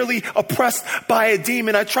severely oppressed by a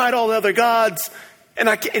demon. I tried all the other gods and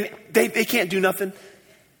they can't do nothing.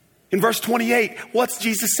 In verse 28, what's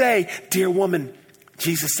Jesus say? Dear woman,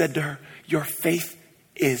 Jesus said to her, your faith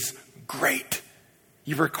is great.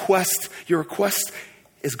 Your request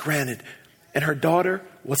is granted. And her daughter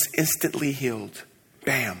was instantly healed.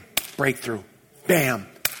 Bam, breakthrough. Bam,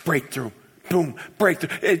 breakthrough. Boom,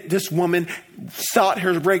 breakthrough. This woman sought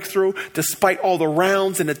her breakthrough despite all the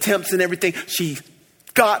rounds and attempts and everything. She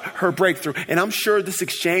got her breakthrough. And I'm sure this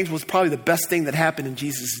exchange was probably the best thing that happened in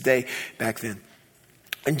Jesus' day back then.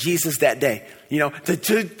 And Jesus that day,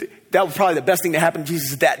 that was probably the best thing that happened to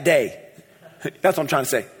Jesus that day. That's what I'm trying to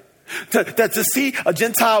say. To see a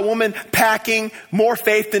Gentile woman packing more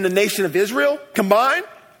faith than the nation of Israel combined.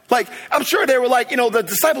 Like, I'm sure they were like, the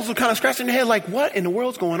disciples were kind of scratching their head like, what in the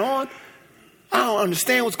world's going on? I don't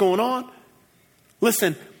understand what's going on.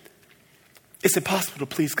 Listen, it's impossible to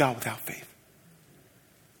please God without faith.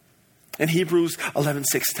 And Hebrews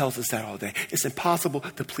 11:6 tells us that all day. It's impossible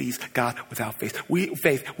to please God without faith.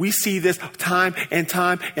 We see this time and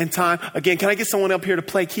time and time again. Can I get someone up here to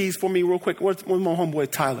play keys for me real quick? Where's my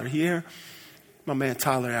homeboy Tyler? He here? My man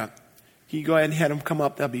Tyler out. Can you go ahead and have him come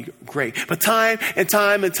up? That'd be great. But time and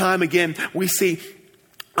time and time again, we see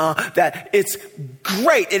that it's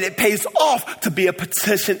great and it pays off to be a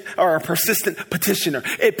persistent petitioner.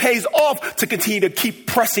 It pays off to continue to keep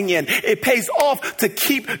pressing in. It pays off to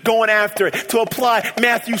keep going after it, to apply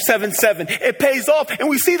Matthew 7:7. It pays off. And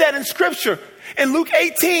we see that in scripture. In Luke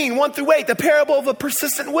 18:1-8, the parable of a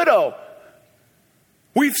persistent widow.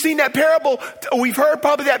 We've seen that parable. We've heard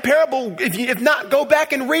probably that parable. If not, go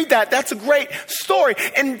back and read that. That's a great story.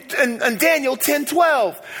 And Daniel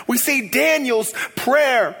 10:12, we see Daniel's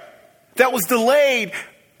prayer that was delayed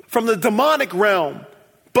from the demonic realm.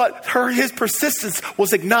 But his persistence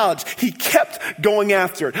was acknowledged. He kept going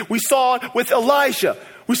after it. We saw it with Elijah.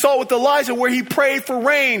 We saw with Elijah where he prayed for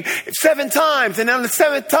rain 7 times, and on the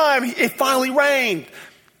 7th time, it finally rained.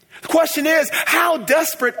 The question is, how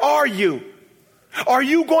desperate are you? Are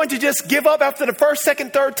you going to just give up after the 1st,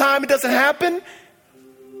 2nd, 3rd time it doesn't happen?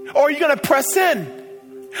 Or are you going to press in?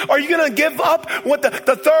 Are you going to give up when the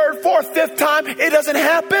 3rd, 4th, 5th time it doesn't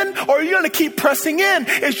happen? Or are you going to keep pressing in?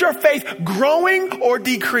 Is your faith growing or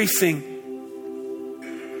decreasing?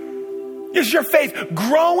 Is your faith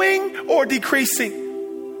growing or decreasing?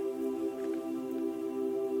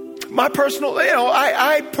 I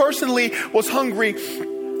personally was hungry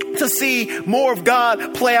to see more of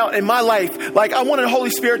God play out in my life. Like, I wanted the Holy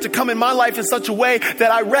Spirit to come in my life in such a way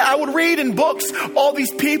that I would read in books all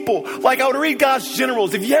these people. Like, I would read God's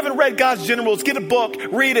Generals. If you haven't read God's Generals, get a book,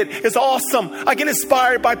 read it. It's awesome. I get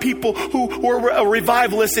inspired by people who are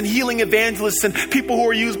revivalists and healing evangelists and people who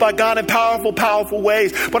are used by God in powerful, powerful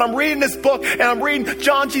ways. But I'm reading this book and I'm reading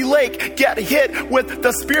John G. Lake get hit with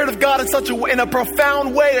the Spirit of God in a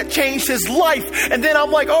profound way that changed his life. And then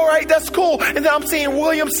I'm like, all right, that's cool. And then I'm seeing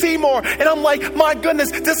William Seymour, and I'm like, my goodness,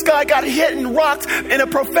 this guy got hit and rocked in a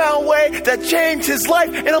profound way that changed his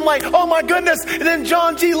life. And I'm like, oh my goodness. And then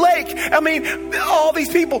John G. Lake. I mean, all these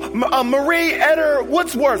people, Marie Eder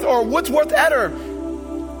Wordsworth or Wordsworth Eder.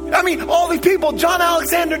 I mean, all these people, John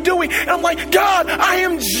Alexander Dewey. And I'm like, God, I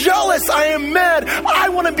am jealous. I am mad. I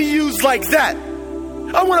want to be used like that.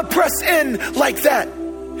 I want to press in like that.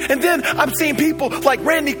 And then I'm seeing people like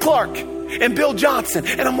Randy Clark and Bill Johnson.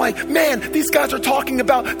 And I'm like, man, these guys are talking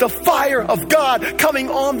about the fire of God coming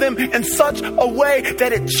on them in such a way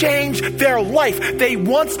that it changed their life. They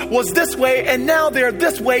once was this way and now they're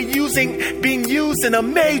this way, being used in a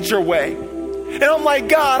major way. And I'm like,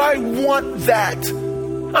 God, I want that.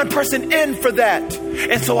 I'm pressing in for that.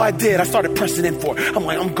 And so I did. I started pressing in for it. I'm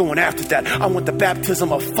like, I'm going after that. I want the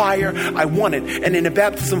baptism of fire. I want it. And then the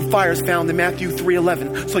baptism of fire is found in Matthew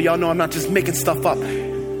 3:11. So y'all know I'm not just making stuff up.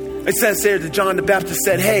 It says there that John the Baptist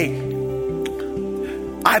said, hey,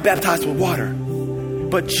 I baptize with water,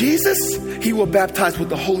 but Jesus, he will baptize with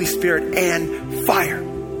the Holy Spirit and fire.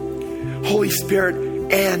 Holy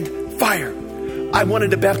Spirit and fire. I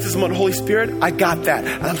wanted the baptism of the Holy Spirit. I got that.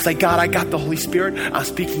 And I was like, God, I got the Holy Spirit. I'm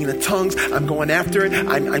speaking in the tongues. I'm going after it.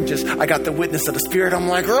 I got the witness of the Spirit. I'm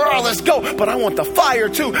like, oh, let's go. But I want the fire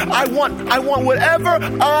too. I want whatever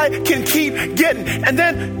I can keep getting. And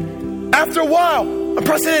then after a while, I'm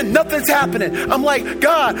pressing in, nothing's happening. I'm like,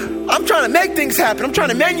 God, I'm trying to make things happen. I'm trying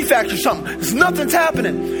to manufacture something. There's nothing's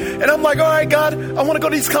happening. And I'm like, all right, God, I want to go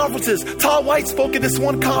to these conferences. Todd White spoke at this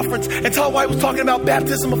one conference, and Todd White was talking about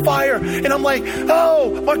baptism of fire. And I'm like,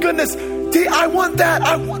 oh, my goodness, I want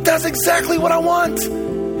that. That's exactly what I want.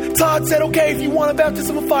 Todd said, okay, if you want a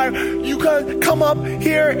baptism of fire, you can come up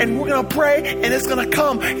here and we're going to pray and it's going to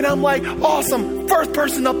come. And I'm like, awesome. First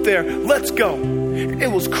person up there. Let's go. It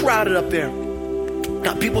was crowded up there.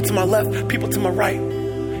 Got people to my left, people to my right.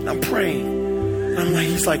 And I'm praying. And I'm like,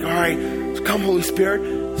 he's like, all right, come Holy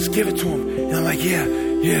Spirit, just give it to him. And I'm like, yeah,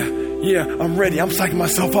 I'm ready. I'm psyching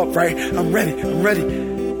myself up, right? I'm ready.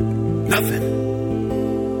 Nothing.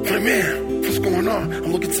 I'm like, man, what's going on?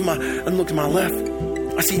 I'm looking to my left.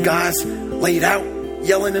 I see guys laid out,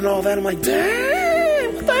 yelling and all that. I'm like,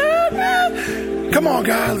 dang, what the hell, man? Come on,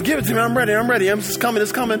 guys, give it to me. I'm ready. It's coming.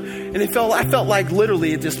 And I felt like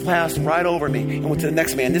literally it just passed right over me and went to the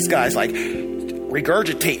next man. This guy's like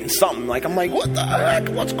regurgitating something. Like, I'm like, what the heck?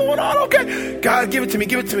 What's going on? Okay, God, give it to me.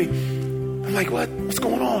 I'm like, what's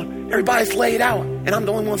going on? Everybody's laid out, and I'm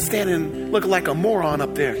the only one standing looking like a moron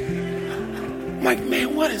up there. I'm like,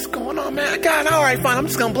 man, what is going on, man? God, all right, fine. I'm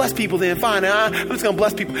just going to bless people then. Fine. I'm just going to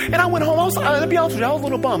bless people. And I went home. To be honest with you, I was a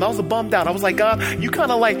little bummed. I was bummed out. I was like, God, you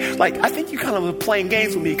kind of like I think you kind of were playing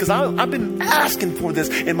games with me because I've been asking for this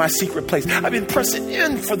in my secret place. I've been pressing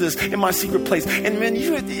in for this in my secret place. And man,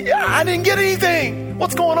 I didn't get anything.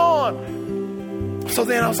 What's going on? So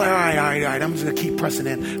then I was like, all right. I'm just going to keep pressing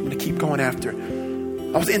in. I'm going to keep going after it.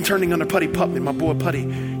 I was interning under Putty Putman, my boy Putty.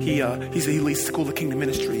 He leads School of Kingdom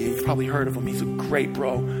Ministry. You've probably heard of him. He's a great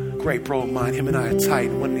bro of mine. Him and I are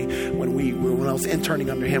tight. When I was interning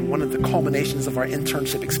under him, one of the culminations of our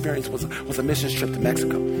internship experience was a missions trip to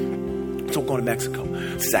Mexico. So we're going to Mexico,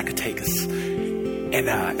 Zacatecas, and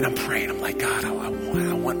I'm praying. I'm like, God, I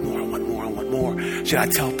want more. Should I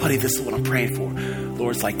tell Putty this is what I'm praying for?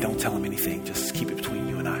 Lord's like, don't tell him anything. Just keep it between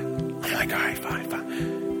you and I. I'm like, all right, fine.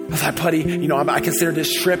 I was like, Putty, I consider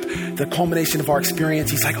this trip the culmination of our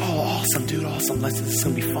experience. He's like, oh, awesome, dude, awesome. This is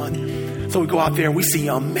going to be fun. So we go out there and we see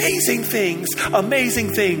amazing things.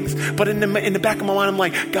 But in the back of my mind, I'm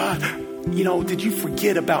like, God, did you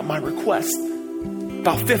forget about my request?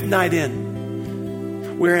 About fifth night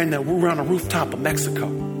in, we're on a rooftop of Mexico.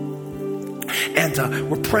 And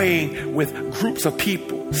we're praying with groups of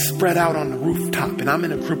people spread out on the rooftop. And I'm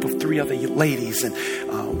in a group of 3 other ladies, and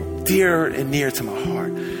dear and near to my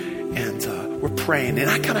heart. And we're praying. And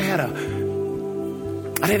I kind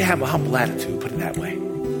of I didn't have a humble attitude, put it that way.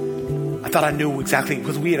 I thought I knew exactly,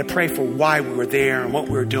 because we had to pray for why we were there and what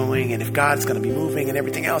we were doing and if God's going to be moving and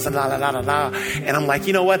everything else and And I'm like,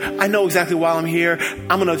 you know what? I know exactly why I'm here.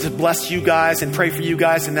 I'm going to just bless you guys and pray for you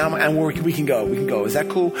guys, and we can go. We can go. Is that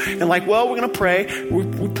cool? And like, well, we're going to pray.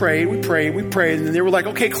 We prayed. And then they were like,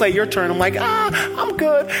 okay, Clay, your turn. I'm like, I'm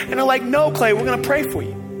good. And they're like, no, Clay, we're going to pray for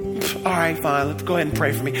you. All right, fine. Let's go ahead and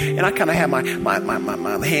pray for me. And I kind of had my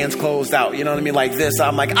hands closed out, you know what I mean? Like this.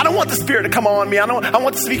 I'm like, I don't want the Spirit to come on me. I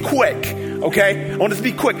want this to be quick. Okay? I want this to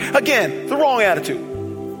be quick. Again, the wrong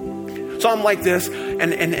attitude. So I'm like this,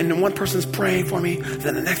 and one person's praying for me,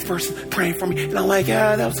 then the next person praying for me, and I'm like,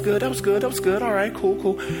 yeah, that was good. All right,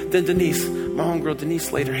 cool. Then Denise, my homegirl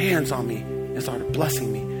Denise, laid her hands on me and started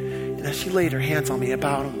blessing me. And as she laid her hands on me,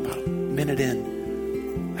 about a minute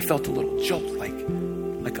in, I felt a little jolt, like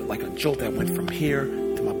a jolt that went from here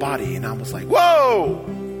to my body, and I was like, whoa!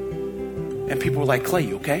 And people were like, Clay,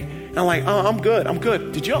 you okay? And I'm like, I'm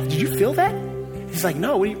good. Did you feel that? He's like,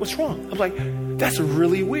 no, what's wrong? I'm like, that's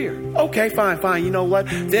really weird. Okay, fine. You know what?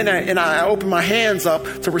 Then I opened my hands up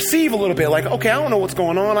to receive a little bit, like, okay, I don't know what's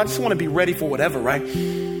going on. I just want to be ready for whatever, right?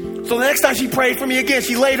 So the next time she prayed for me again,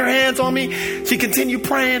 she laid her hands on me. She continued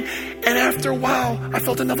praying. And after a while, I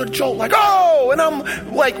felt another jolt, like, oh! And I'm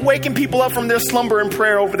like waking people up from their slumber and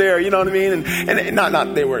prayer over there, you know what I mean? And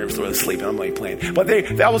not they were sort of sleeping, I'm like playing. But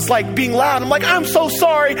I was like being loud. I'm like, I'm so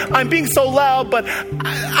sorry. I'm being so loud, but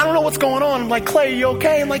I don't know what's going on. I'm like, Clay, are you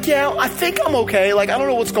okay? I'm like, yeah, I think I'm okay. Like, I don't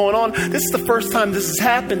know what's going on. This is the first time this has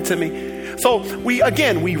happened to me. So we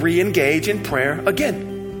re-engage in prayer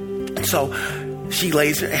again. So she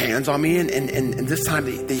lays her hands on me, and this time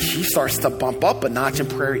she starts to bump up a notch and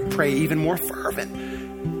pray even more fervent.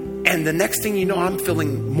 And the next thing you know, I'm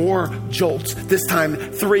feeling more jolts, this time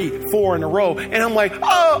 3, 4 in a row. And I'm like,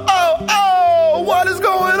 oh, what is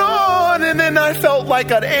going on? And then I felt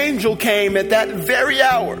like an angel came at that very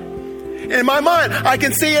hour. In my mind, I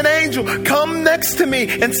can see an angel come next to me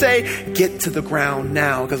and say, get to the ground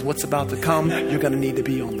now, because what's about to come, you're going to need to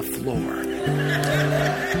be on the floor.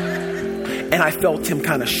 And I felt him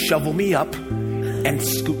kind of shovel me up and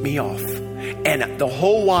scoop me off. And the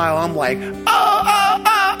whole while I'm like,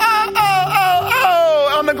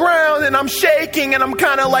 on the ground, and I'm shaking, and I'm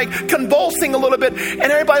kind of like convulsing a little bit. And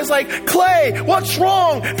everybody's like, Clay, what's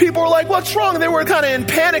wrong? People were like, what's wrong? And they were kind of in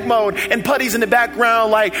panic mode. And Putty's in the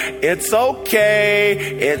background like, it's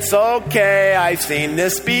okay. I've seen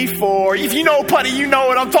this before. If you know Putty, you know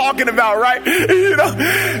what I'm talking about, right? You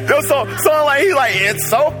know? So he's like,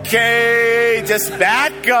 it's okay. Just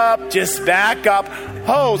back up.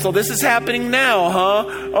 Oh, so this is happening now, huh?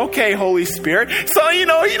 Okay, Holy Spirit. So,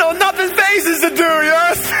 nothing phases the dude, you know what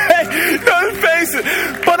I'm saying? Nothing phases.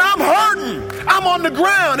 But I'm hurting. I'm on the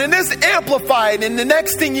ground, and this amplified. And the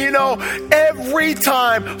next thing you know, every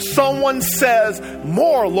time someone says,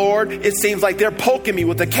 more, Lord, it seems like they're poking me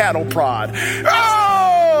with a cattle prod.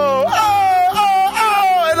 Oh!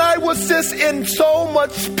 And I was just in so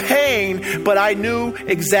much pain, but I knew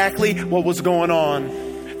exactly what was going on.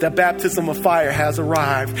 The baptism of fire has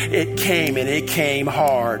arrived. It came, and it came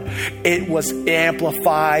hard. It was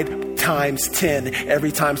amplified times 10.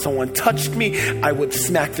 Every time someone touched me, I would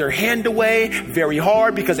smack their hand away very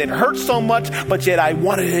hard because it hurt so much, but yet I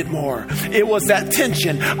wanted it more. It was that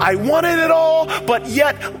tension. I wanted it all, but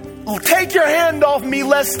yet take your hand off me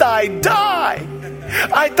lest I die.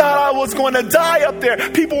 I thought I was going to die up there.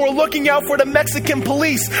 People were looking out for the Mexican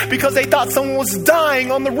police because they thought someone was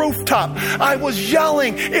dying on the rooftop. I was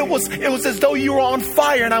yelling. It was as though you were on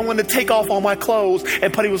fire, and I wanted to take off all my clothes.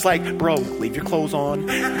 And Putty was like, bro, leave your clothes on.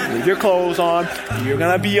 Leave your clothes on. You're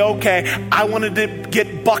going to be okay. I wanted to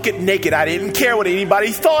get bucket naked. I didn't care what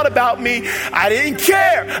anybody thought about me. I didn't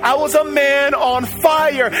care. I was a man on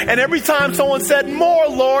fire. And every time someone said, more,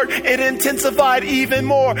 Lord, it intensified even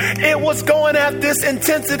more. It was going at this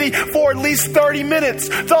intensity for at least 30 minutes.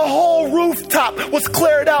 The whole rooftop was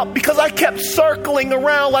cleared out because I kept circling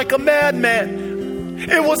around like a madman.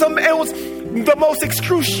 It was the most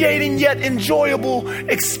excruciating yet enjoyable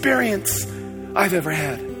experience I've ever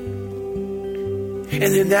had. And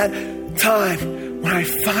in that time, when I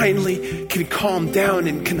finally can calm down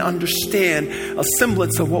and can understand a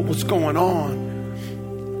semblance of what was going on,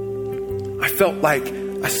 I felt like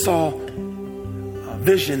I saw a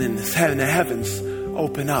vision in the heavens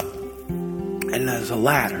open up, and there's a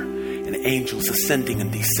ladder and angels ascending and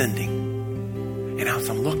descending. And as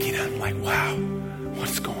I'm looking at it, I'm like, wow,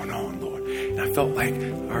 what's going on, Lord? And And I felt like I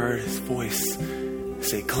heard his voice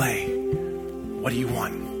say, Clay, what do you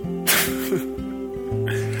want?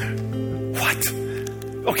 What?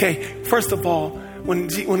 Okay, first of all,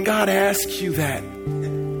 when God asks you that,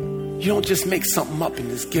 you don't just make something up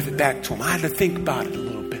and just give it back to him. I had to think about it a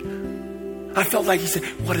little bit. I felt like he said,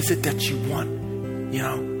 what is it that you want? You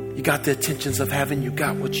know, you got the attentions of heaven. You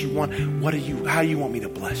got what you want. How do you want me to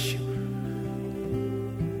bless you?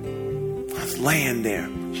 I was laying there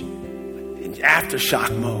in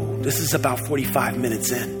aftershock mode. This is about 45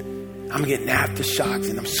 minutes in. I'm getting aftershocks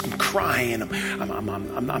and I'm crying.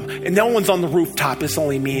 And no one's on the rooftop. It's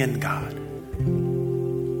only me and God.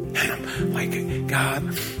 And I'm like, God,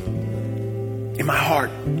 in my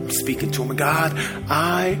heart, I'm speaking to him. God,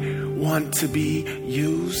 I want to be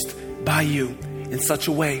used by you in such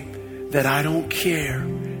a way that I don't care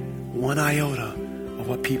one iota of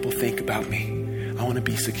what people think about me. I want to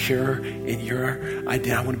be secure in your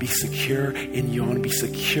identity. I want to be secure in you. I want to be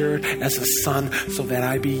secured as a son so that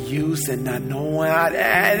I be used and not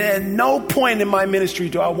at no point in my ministry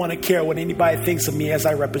do I want to care what anybody thinks of me as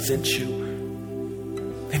I represent you.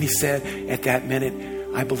 And he said, at that minute,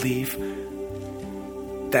 I believe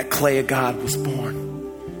that clay of God was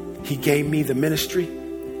born. He gave me the ministry.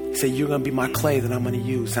 He said, you're going to be my clay that I'm going to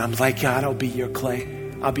use. And I'm like, God, I'll be your clay.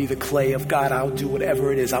 I'll be the clay of God. I'll do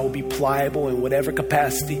whatever it is. I will be pliable in whatever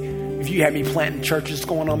capacity. If you have me planting churches,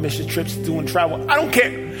 going on mission trips, doing travel, I don't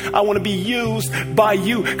care. I want to be used by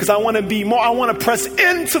you because I want to be more. I want to press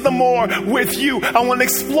into the more with you. I want to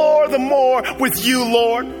explore the more with you,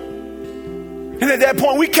 Lord. And at that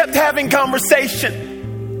point, we kept having conversation.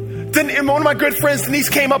 Then one of my good friends, Denise,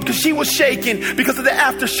 came up because she was shaking because of the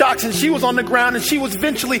aftershocks, and she was on the ground and she was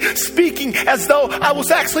eventually speaking as though I was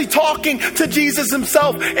actually talking to Jesus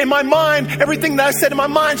himself. In my mind, everything that I said in my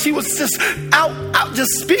mind, she was just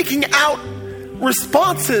just speaking out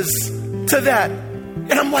responses to that.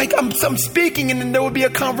 And I'm like, I'm speaking, and then there would be a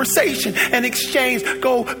conversation and exchange,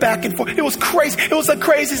 go back and forth. It was crazy. It was the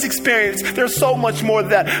craziest experience. There's so much more to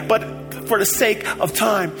that. But for the sake of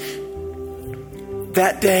time,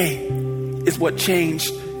 that day is what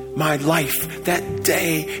changed my life. That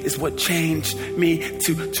day is what changed me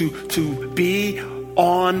to be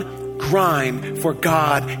on grind for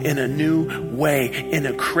God in a new way, in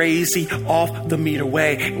a crazy, off the meter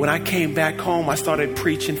way. When I came back home, I started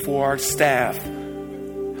preaching for our staff.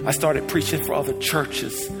 I started preaching for other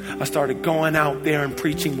churches. I started going out there and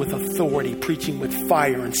preaching with authority, preaching with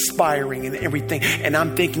fire, inspiring and everything. And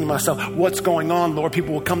I'm thinking to myself, what's going on, Lord?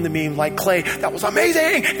 People will come to me like, Clay, that was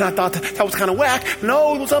amazing. And I thought that was kind of whack.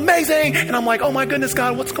 No, it was amazing. And I'm like, oh my goodness,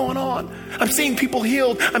 God, what's going on? I'm seeing people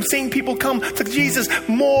healed. I'm seeing people come to Jesus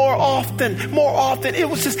more often. It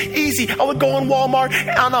was just easy. I would go on Walmart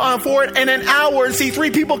for it in an hour and see 3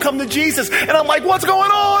 people come to Jesus. And I'm like, what's going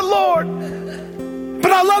on, Lord?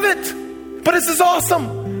 But I love it. But this is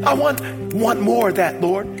awesome. I want more of that,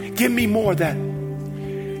 Lord. Give me more of that.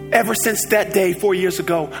 Ever since that day 4 years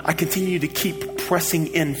ago, I continue to keep pressing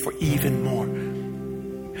in for even more.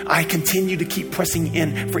 I continue to keep pressing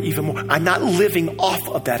in for even more. I'm not living off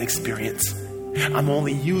of that experience. I'm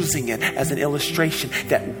only using it as an illustration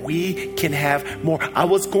that we can have more. I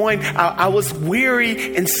was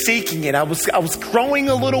weary in seeking it. I was growing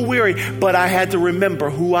a little weary, but I had to remember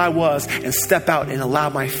who I was and step out and allow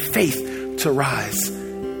my faith to rise.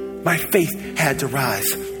 My faith had to rise.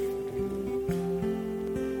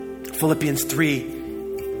 Philippians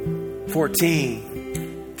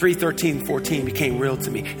 3:13-14 became real to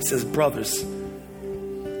me. It says, brothers,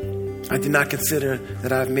 I do not consider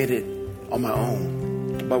that I've made it on my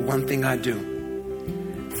own, but one thing I do,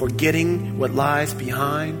 forgetting what lies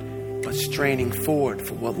behind, but straining forward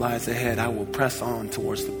for what lies ahead, I will press on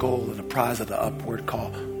towards the goal of the prize of the upward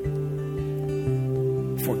call.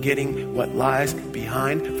 Forgetting what lies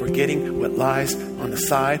behind, forgetting what lies on the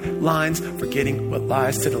sidelines, forgetting what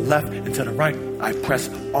lies to the left and to the right. I press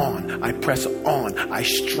on. I press on. I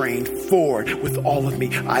strain forward with all of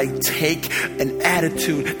me. I take an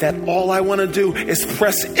attitude that all I want to do is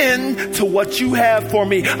press in to what you have for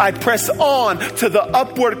me. I press on to the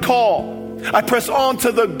upward call. I press on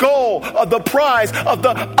to the goal of the prize of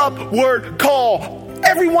the upward call.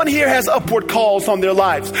 Everyone here has upward calls on their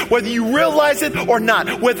lives, whether you realize it or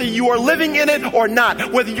not, whether you are living in it or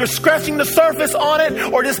not, whether you're scratching the surface on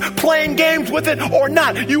it or just playing games with it or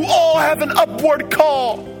not. You all have an upward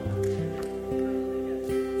call.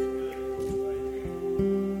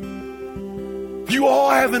 You all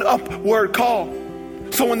have an upward call.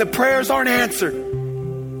 So when the prayers aren't answered,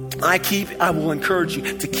 I will encourage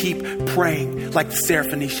you to keep praying like the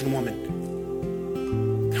Syrophoenician woman.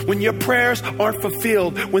 When your prayers aren't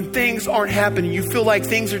fulfilled, when things aren't happening, you feel like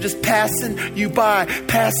things are just passing you by,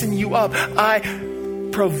 passing you up, I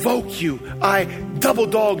provoke you, I double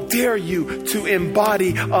dog dare you to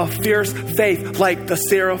embody a fierce faith like the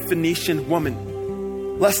Syrophoenician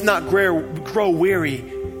woman. Let's not grow weary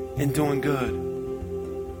in doing good.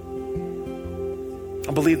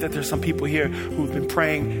 I believe that there's some people here who've been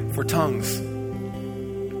praying for tongues.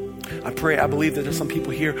 I believe that there's some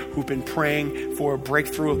people here who've been praying for a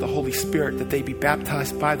breakthrough of the Holy Spirit, that they be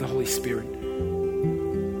baptized by the Holy Spirit.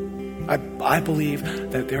 I believe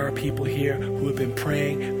that there are people here who have been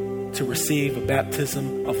praying to receive a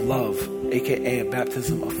baptism of love, aka a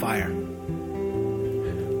baptism of fire.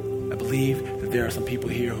 I believe that there are some people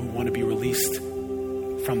here who want to be released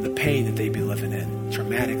from the pain that they've been living in,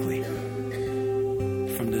 traumatically,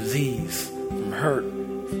 from disease, from hurt,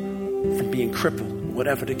 from being crippled,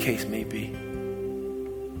 whatever the case may be.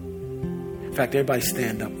 In fact, everybody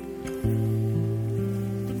stand up.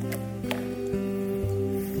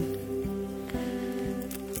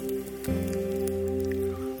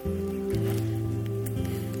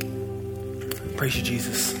 Praise you,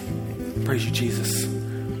 Jesus. Praise you, Jesus.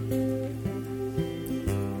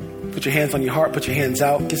 Put your hands on your heart, put your hands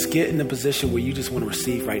out. Just get in a position where you just want to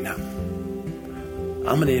receive right now.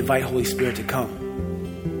 I'm going to invite Holy Spirit to come.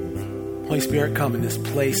 Holy Spirit, come in this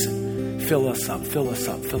place and fill us up, fill us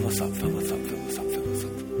up, fill us up, fill us up, fill us up, fill us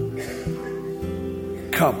up.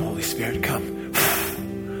 Come, Holy Spirit, come.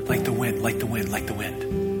 Like the wind, like the wind, like the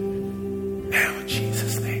wind. Now, in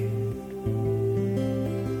Jesus' name.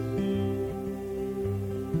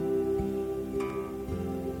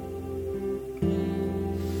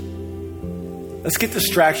 Let's get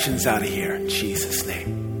distractions out of here in Jesus'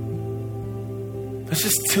 name. Let's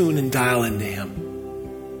just tune and dial into Him.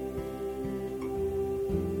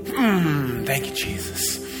 Thank you,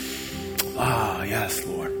 Jesus. Ah, yes,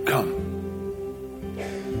 Lord. Come.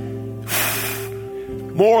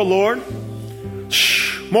 More, Lord.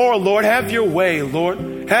 More, Lord. Have your way,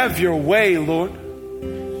 Lord. Have your way, Lord.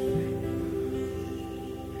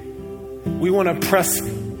 We want to press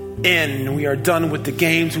in. We are done with the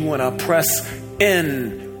games. We want to press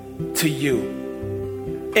in to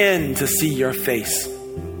you. In to see your face.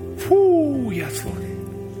 Whoo, yes, Lord.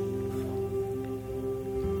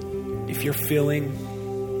 If you're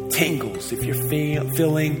feeling tingles, if you're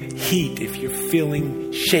feeling heat, if you're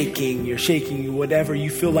feeling shaking, you're shaking, whatever, you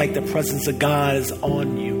feel like the presence of God is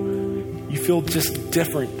on you. You feel just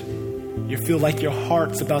different. You feel like your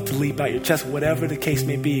heart's about to leap out your chest, whatever the case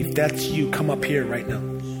may be. If that's you, come up here right now.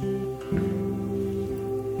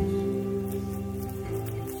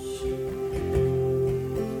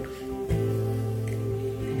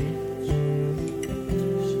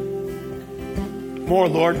 More,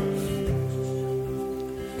 Lord.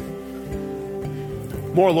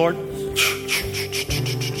 More, Lord.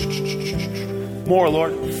 More,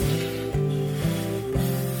 Lord.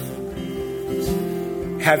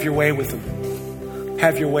 Have your way with them.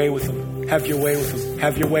 Have your way with them. Have your way with them.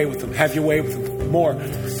 Have your way with them. Have your way with them. More.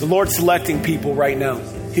 The Lord's selecting people right now.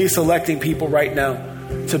 He's selecting people right now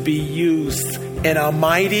to be used in a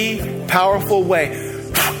mighty, powerful way.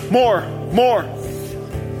 More, more,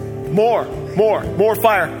 more, more, more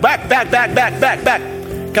fire. Back, back, back, back, back, back.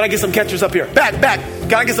 Can I get some catchers up here? Back, back.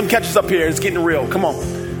 Can I get some catchers up here? It's getting real. Come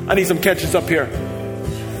on. I need some catchers up here.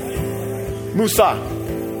 Musa.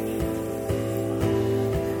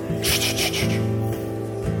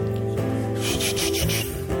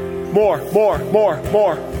 More, more, more,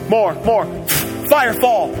 more, more, more. Fire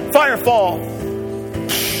fall. Fire fall.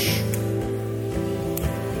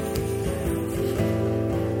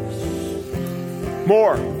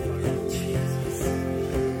 More.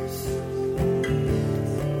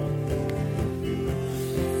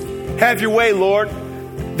 Have your way, Lord.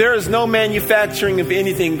 There is no manufacturing of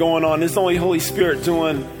anything going on. It's only Holy Spirit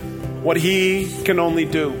doing what He can only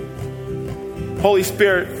do. Holy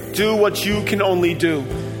Spirit, do what you can only do.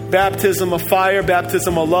 Baptism of fire,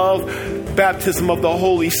 baptism of love, baptism of the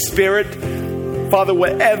Holy Spirit. Father,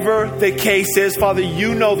 whatever the case is, Father,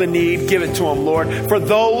 you know the need. Give it to them, Lord. For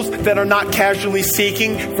those that are not casually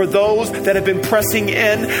seeking, for those that have been pressing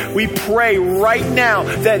in, we pray right now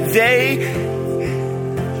that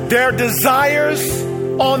their desires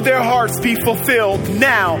on their hearts be fulfilled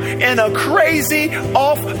now in a crazy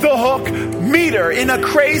off-the-hook meter, in a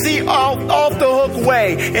crazy off-the-hook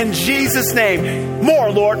way. In Jesus' name.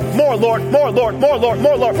 More, Lord. More, Lord. More, Lord. More, Lord.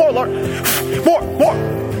 More, Lord. More, Lord. More, more.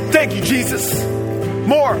 Thank you, Jesus.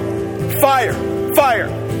 More. Fire. Fire.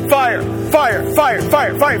 Fire. Fire. Fire.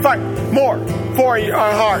 Fire. Fire. Fire. More. For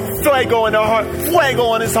our heart. Fuego in our heart.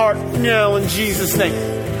 Fuego in His heart. Now in Jesus' name.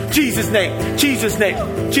 Jesus' name, Jesus'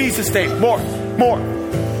 name, Jesus' name. More.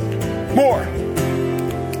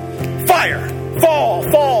 Fire, fall,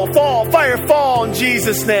 fire, fall in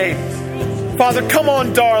Jesus' name. Father, come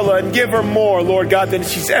on Darla and give her more, Lord God, than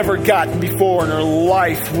she's ever gotten before in her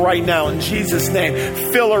life right now in Jesus'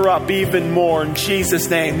 name. Fill her up even more in Jesus'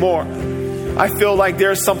 name, more. I feel like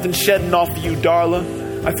there's something shedding off of you, Darla.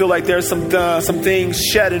 I feel like there's some things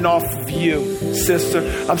shedding off of you, sister.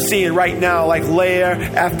 I'm seeing right now like layer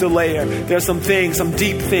after layer. There's some things, some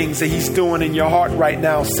deep things that he's doing in your heart right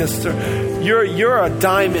now, sister. You're a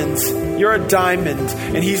diamond. You're a diamond.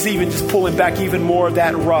 And he's even just pulling back even more of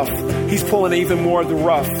that rough. He's pulling even more of the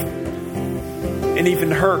rough. And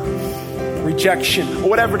even hurt, rejection, or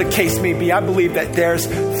whatever the case may be. I believe that there's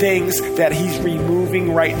things that he's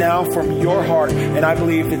removing right now from your heart. And I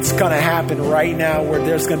believe it's going to happen right now where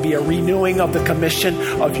there's going to be a renewing of the commission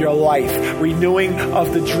of your life. Renewing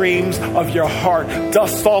of the dreams of your heart.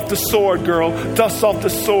 Dust off the sword, girl. Dust off the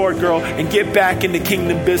sword, girl. And get back in the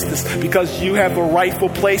kingdom business because you have a rightful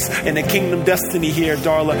place in the kingdom destiny here,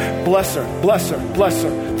 Darla. Bless her. Bless her. Bless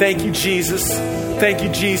her. Thank you, Jesus. Thank you,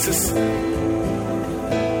 Jesus.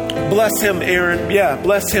 Bless him, Aaron. Yeah,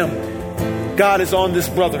 bless him. God is on this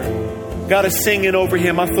brother. God is singing over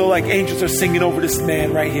him. I feel like angels are singing over this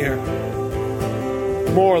man right here.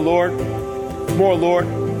 More, Lord. More, Lord.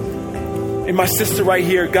 And my sister right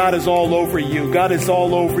here, God is all over you. God is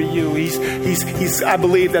all over you. He's I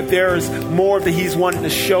believe that there's more that he's wanting to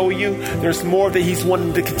show you. There's more that he's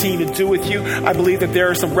wanting to continue to do with you. I believe that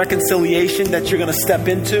there is some reconciliation that you're going to step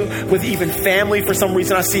into with even family. For some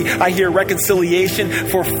reason, I hear reconciliation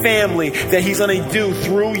for family that he's going to do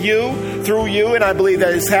through you. And I believe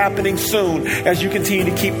that is happening soon as you continue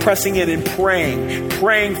to keep pressing in and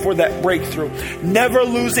praying for that breakthrough. Never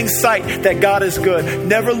losing sight that God is good.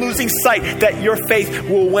 Never losing sight that your faith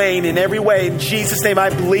will wane in every way. In Jesus' name, I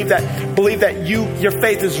believe that your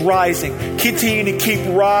faith is rising. Continue to keep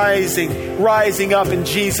rising up in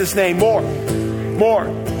Jesus' name. More.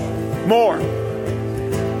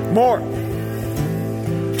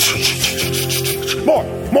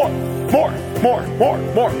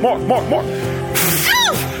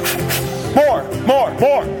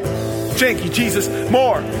 Thank you, Jesus.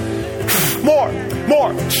 More.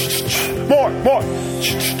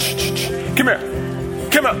 Come here.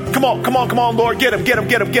 Come on, Lord. Get him.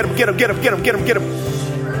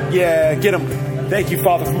 Yeah, get him. Thank you,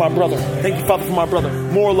 Father, for my brother.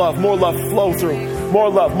 More love flow through. More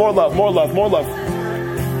love.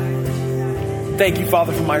 Thank you,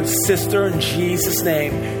 Father, for my sister in Jesus'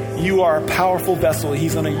 name. You are a powerful vessel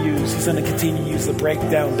he's going to use. He's going to continue to use to break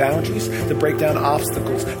down boundaries, to break down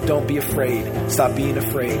obstacles. Don't be afraid. Stop being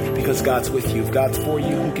afraid because God's with you. If God's for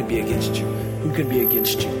you, who can be against you? Who can be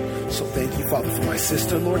against you? So thank you, Father, for my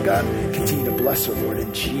sister, Lord God. Continue to bless her, Lord,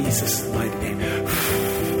 in Jesus' mighty name.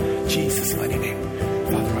 Jesus' mighty name.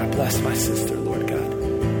 Father, I bless my sister, Lord God.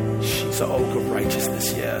 She's an oak of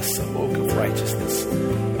righteousness. Yes, an oak of righteousness.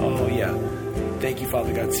 Oh, yeah. Thank you,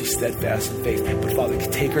 Father God. She's steadfast in faith. But Father,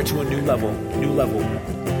 take her to a new level.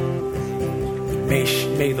 May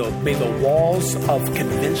the walls of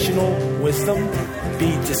conventional wisdom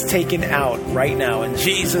be just taken out right now in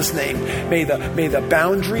Jesus' name. May the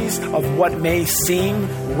boundaries of what may seem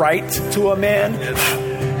right to a man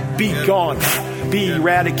be gone, be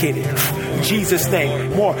eradicated. In Jesus'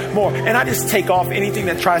 name, more. And I just take off anything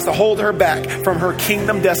that tries to hold her back from her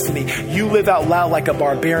kingdom destiny. You live out loud like a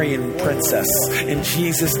barbarian princess. In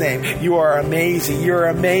Jesus' name, you are amazing. You're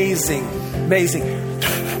amazing.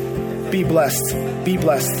 Be blessed.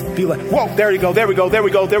 Whoa, there we go.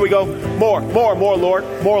 More,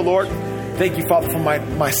 Lord. Thank you, Father, for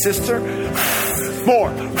my sister.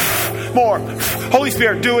 More. Holy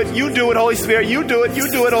Spirit, do it. You do it, Holy Spirit. You do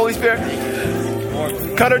it, Holy Spirit.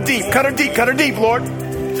 Cut her deep, Lord.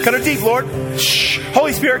 Shh.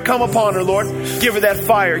 Holy Spirit, come upon her, Lord. Give her that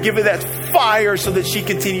fire so that she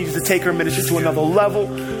continues to take her ministry to another level.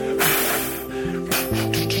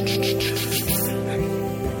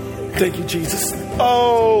 Thank you, Jesus.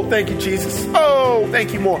 Oh, thank you, Jesus. Oh,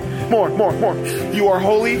 thank you. More. You are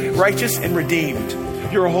holy, righteous, and redeemed.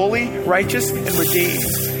 You're holy, righteous, and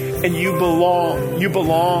redeemed. And you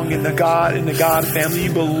belong in the God family.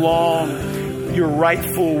 You belong. You're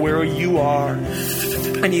rightful where you are.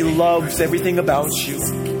 And he loves everything about you.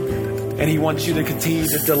 And he wants you to continue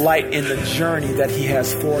to delight in the journey that he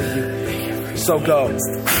has for you. So go.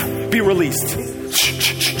 Be released.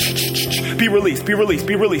 Be released.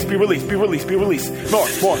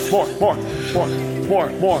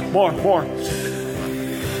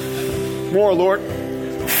 More, Lord.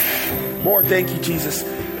 More. Thank you, Jesus.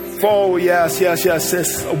 Oh, yes. A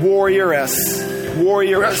warrioress.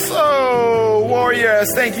 Warrioress. Oh,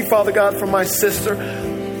 warrioress. Thank you, Father God, for my sister.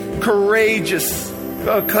 Courageous.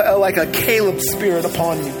 Like a Caleb spirit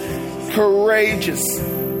upon you. Courageous.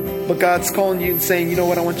 But God's calling you and saying, you know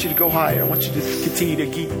what? I want you to go higher. I want you to continue to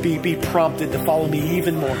be prompted to follow me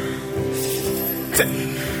even more.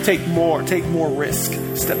 Take more risk.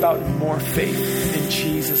 Step out in more faith in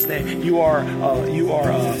Jesus' name. You are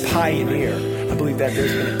a pioneer. I believe that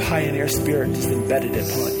there's been a pioneer spirit just embedded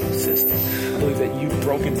upon you, sister. I believe that you've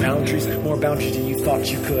broken boundaries, more boundaries than you thought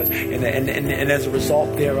you could, and as a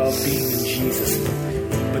result thereof, being in Jesus.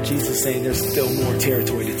 But Jesus is saying there's still more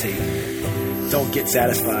territory to take. Don't get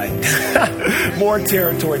satisfied. More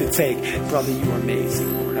territory to take. Brother, you are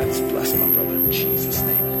amazing, Lord. I just bless my brother in Jesus'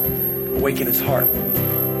 name. Awaken his heart.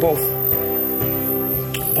 Both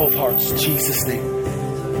hearts, in Jesus' name.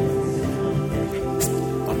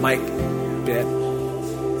 My mic, bed.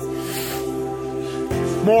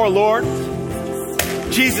 More, Lord.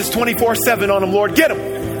 Jesus, 24/7 on him, Lord. Get him.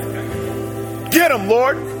 Get him,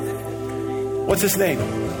 Lord. What's his name?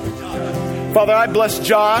 Father, I bless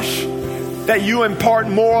Josh. That you impart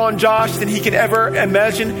more on Josh than he can ever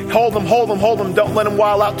imagine. Hold him. Don't let him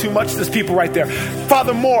wild out too much. There's people right there.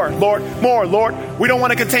 Father, more, Lord. We don't want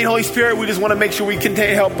to contain Holy Spirit. We just want to make sure we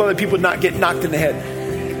help other people not get knocked in the head.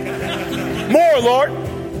 More, Lord.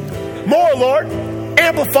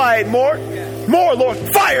 Amplify it more, Lord.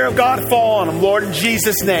 Fire of God fall on him, Lord, in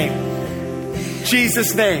Jesus' name.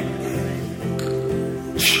 Jesus' name.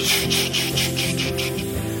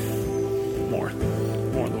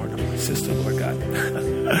 Sister, Lord God.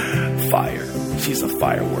 Fire. She's a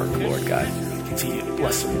firework, Lord God. Continue to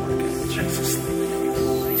bless her, Lord God. In Jesus'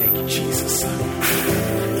 name. Thank you, Jesus.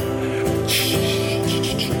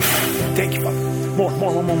 Thank you, Father.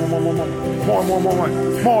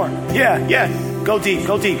 More. Yeah. Go deep.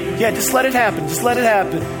 Yeah, just let it happen. Let it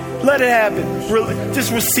happen.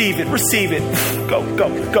 Just receive it. Go.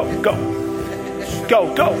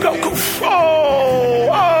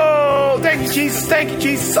 Oh, thank you,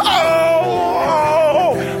 Jesus.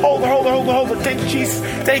 Oh, hold her. Thank you, Jesus.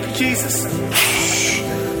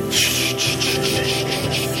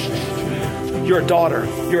 You're a daughter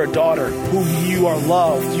whom you are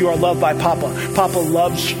loved. You are loved by Papa. Papa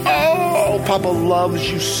loves you. Oh, Papa loves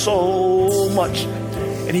you so much.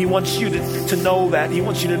 And he wants you to know that. He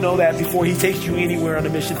wants you to know that before he takes you anywhere on the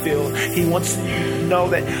mission field. He wants you to know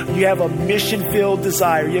that you have a mission-filled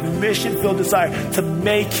desire. You have a mission-filled desire to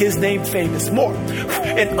make his name famous more.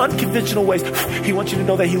 In unconventional ways, he wants you to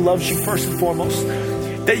know that he loves you first and foremost.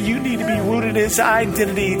 That you need to be rooted in his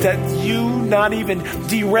identity. That you not even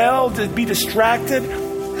derailed, to be distracted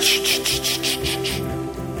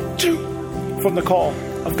from the call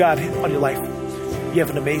of God on your life. You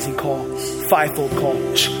have an amazing call. Fivefold call.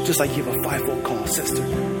 Just like you have a fivefold call, sister.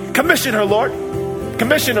 Commission her, Lord.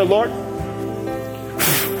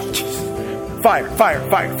 Fire.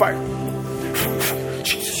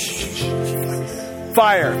 Jesus.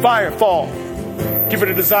 Fire, fall. Give her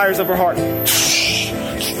the desires of her heart.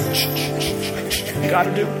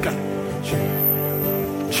 Gotta do.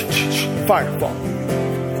 Fire, fall.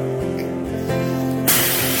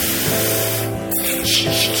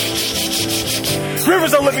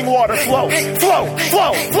 Rivers of living water flow.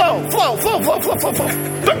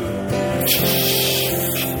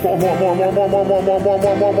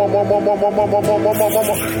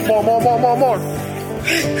 More.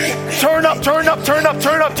 Turn up.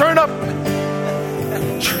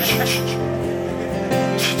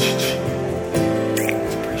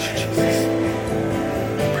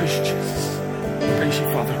 Praise you,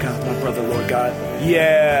 Father God, my brother, Lord God.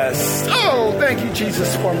 Yes. Oh, thank you,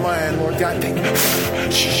 Jesus, for mine, Lord God. Thank you.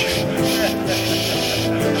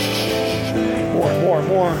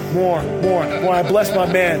 More. I bless my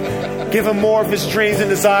man. Give him more of his dreams and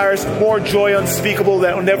desires, more joy unspeakable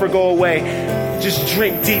that will never go away. Just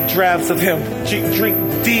drink deep drafts of him.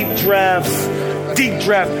 Drink deep drafts.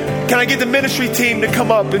 Can I get the ministry team to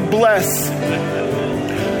come up and bless?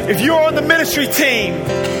 If you're on the ministry team,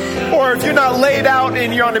 or if you're not laid out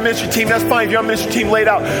and you're on the ministry team, that's fine. If you're on the ministry team laid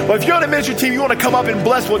out. But if you're on the ministry team, you want to come up and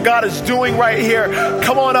bless what God is doing right here.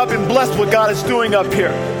 Come on up and bless what God is doing up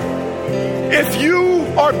here. If you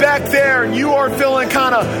are back there and you are feeling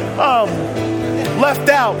kind of left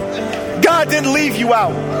out, God didn't leave you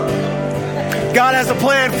out. God has a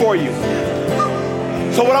plan for you.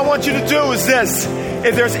 So what I want you to do is this.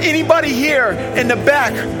 If there's anybody here in the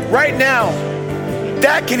back right now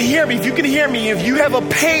that can hear me, if you can hear me, if you have a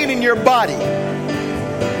pain in your body,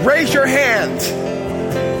 raise your hand.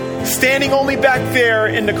 Standing only back there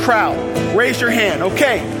in the crowd, raise your hand.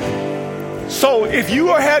 Okay. So if you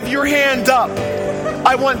have your hand up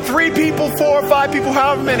I want 3 people, 4 or 5 people,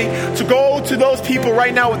 however many, to go to those people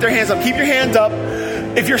right now with their hands up. Keep your hands up.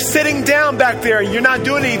 If you're sitting down back there and you're not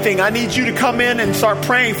doing anything, I need you to come in and start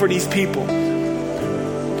praying for these people.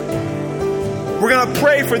 We're going to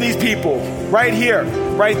pray for these people right here,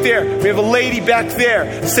 right there. We have a lady back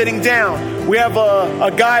there sitting down. We have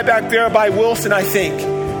a guy back there by Wilson, I think.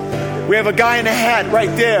 We have a guy in a hat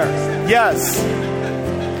right there. Yes.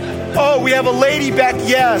 Oh, we have a lady back.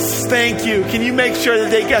 Yes, thank you. Can you make sure that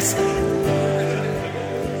they guess?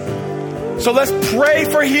 So let's pray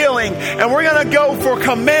for healing, and we're going to go for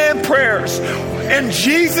command prayers. In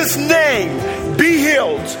Jesus' name, be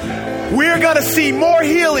healed. We're going to see more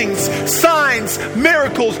healings, signs,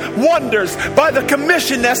 miracles, wonders by the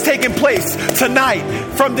commission that's taking place tonight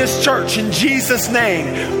from this church in Jesus'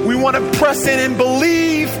 name. We want to press in and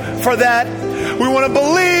believe for that. We want to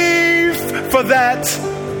believe for that.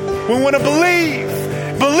 We want to believe.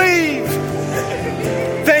 Believe.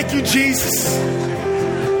 Thank you, Jesus.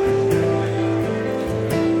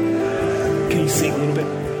 Can you sing a little bit?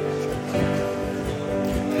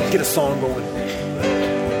 Get a song going.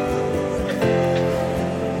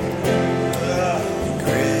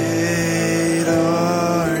 Great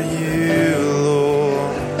are you,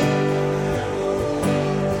 Lord.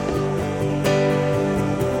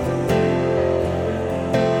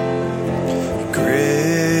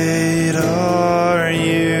 Great are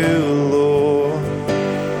you, Lord.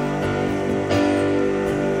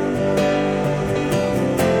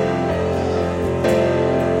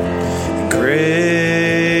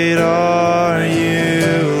 Great are you,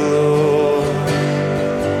 Lord.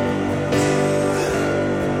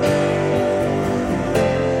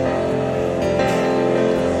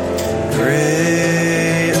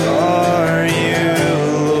 Great are you,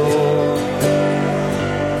 Lord.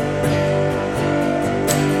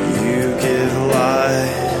 You give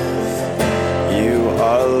life. You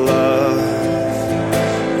are love.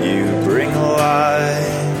 You bring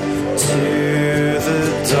light to the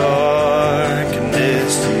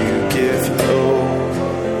darkness. You give hope.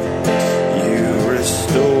 You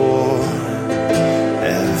restore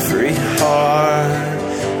every heart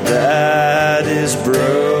that is broken.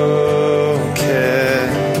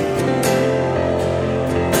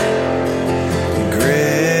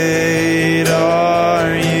 Great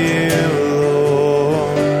are you,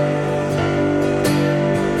 Lord.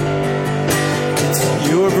 It's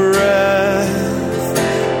your breath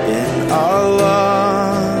in our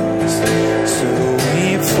lungs, so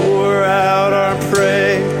we pour out our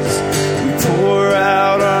praise. We pour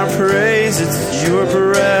out our praise. It's your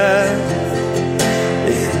breath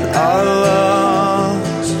in our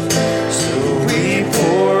lungs, so we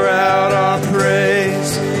pour out our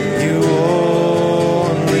praise. You only.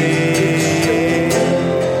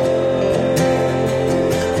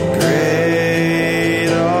 Great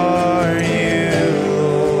are you,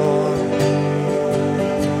 Lord.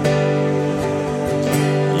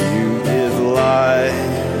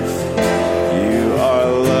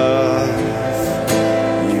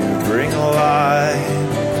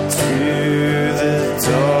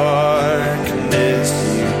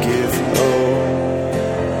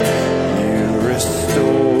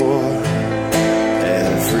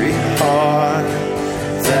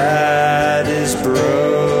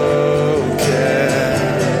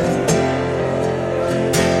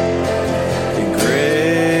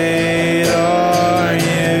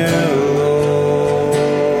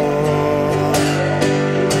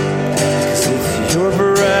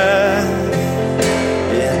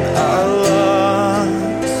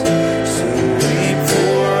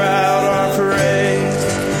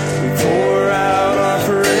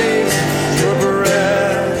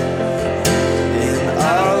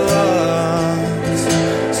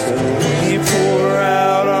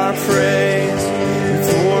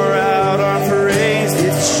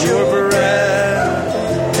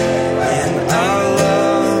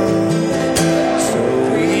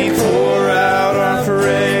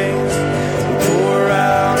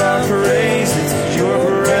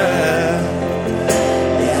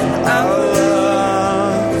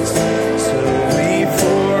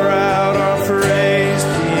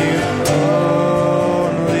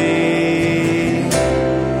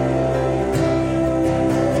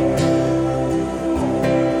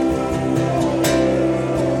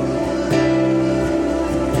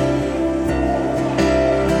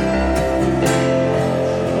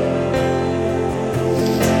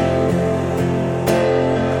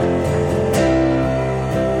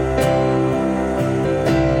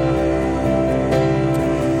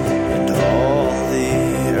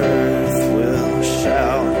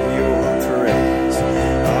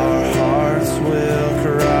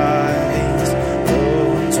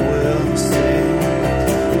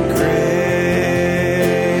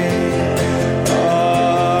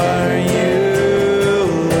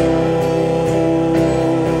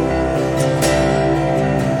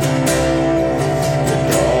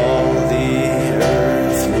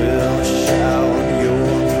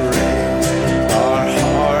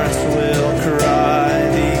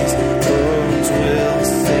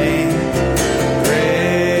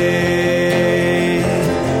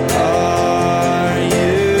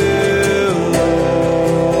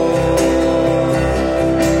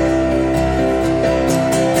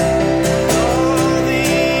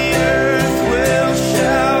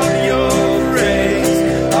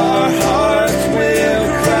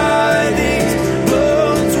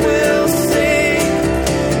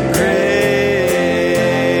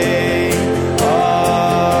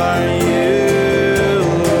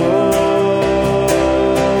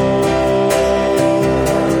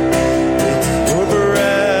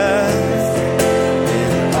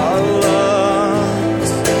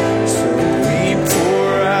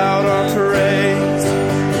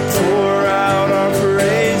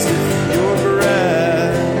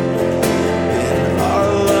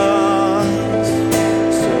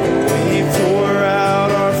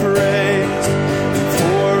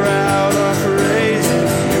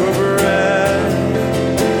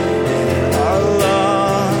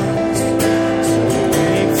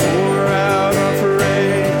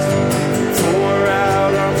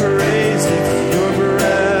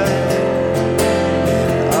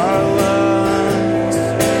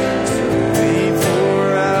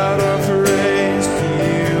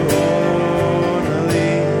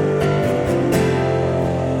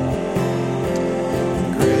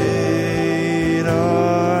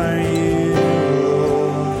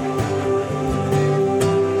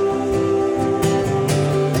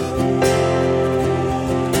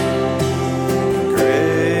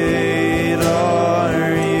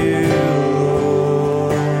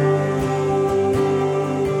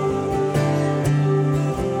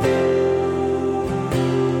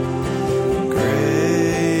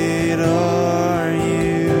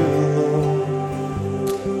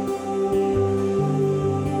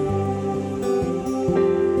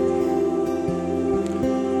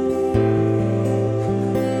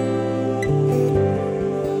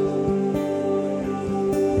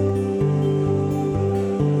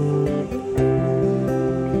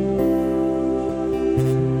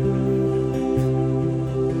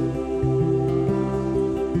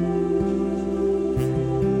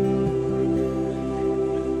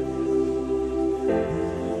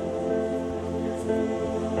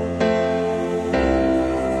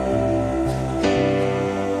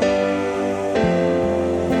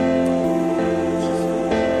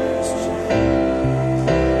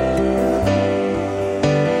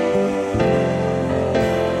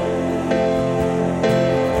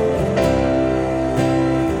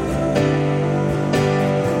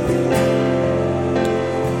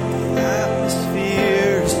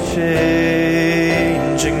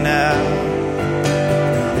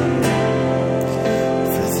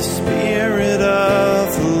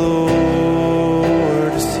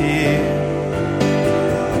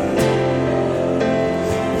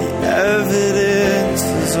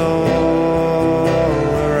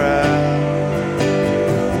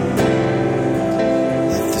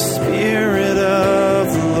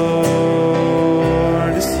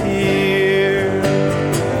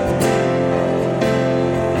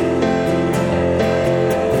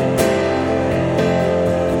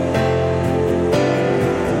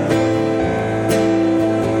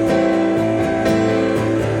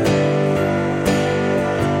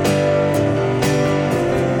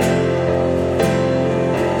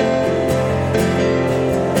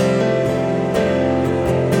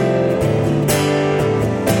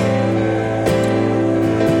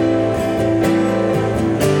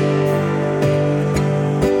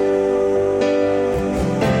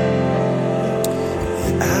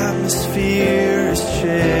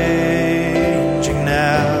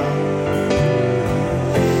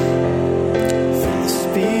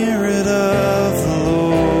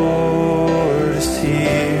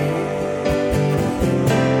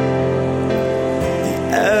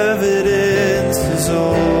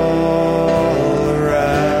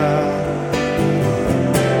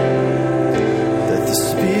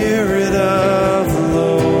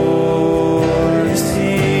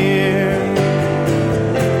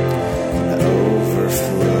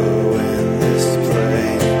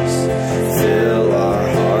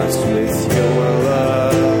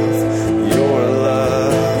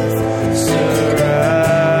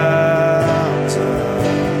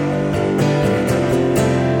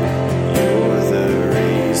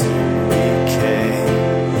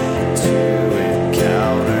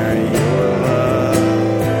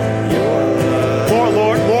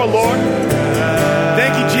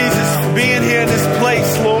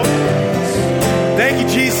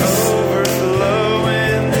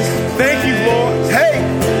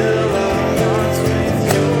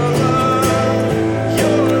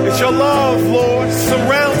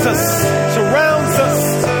 surrounds us. Surrounds us.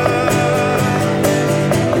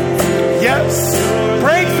 Yes.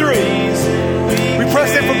 Breakthrough. We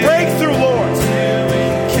press in for breakthrough, Lord.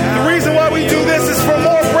 The reason why we do this is for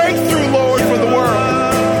more breakthrough, Lord, for the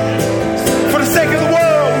world. For the sake of the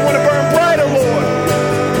world, we want to burn brighter, Lord.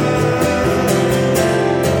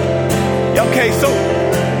 Okay, so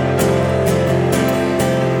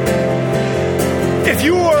if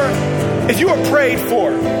you were prayed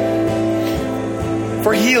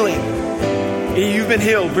for healing, you've been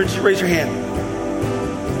healed, raise your hand.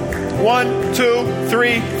 1, 2,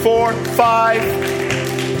 3, 4, 5.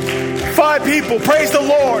 5 people. Praise the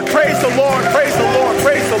Lord. Praise the Lord. Praise the Lord.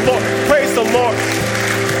 Praise the Lord. Praise the Lord.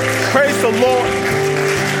 Praise the Lord.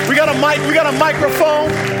 We got a mic. We got a microphone.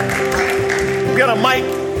 We got a mic.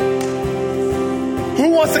 Who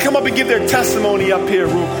wants to come up and give their testimony up here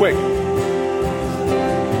real quick?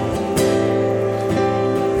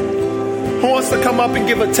 Who wants to come up and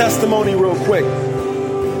give a testimony real quick?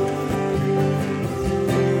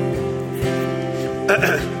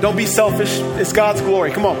 Don't be selfish. It's God's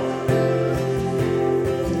glory. Come on.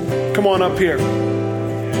 Come on up here.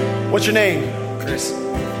 What's your name? Chris.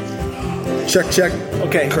 Check.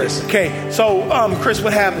 Okay. Chris. Okay. So, Chris,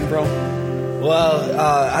 what happened, bro?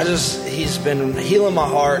 Well, he's been healing my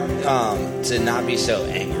heart to not be so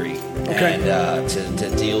angry. Okay. And to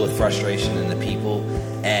deal with frustration in the people.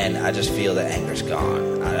 And I just feel that anger's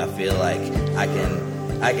gone. I feel like I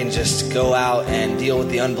can just go out and deal with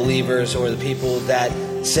the unbelievers or the people that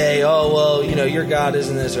say, oh, well, your God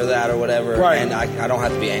isn't this or that or whatever. Right. And I don't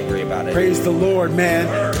have to be angry about it. Praise the Lord,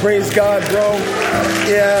 man. Praise God, bro.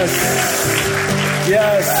 Yes.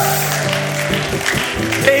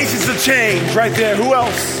 Agents of change right there. Who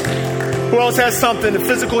else? Who else has something? The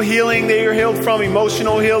physical healing that you're healed from,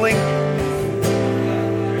 emotional healing.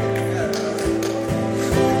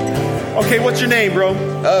 Okay, what's your name, bro?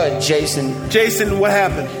 Jason. Jason, what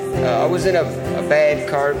happened? I was in a bad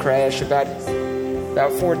car crash about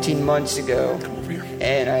 14 months ago. Come over here.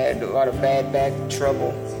 And I had a lot of bad back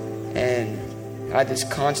trouble. And I had this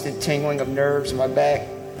constant tingling of nerves in my back.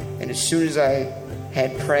 And as soon as I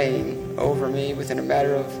had praying over me, within a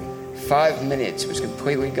matter of 5 minutes, it was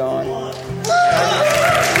completely gone.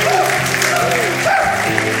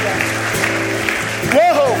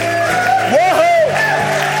 Whoa!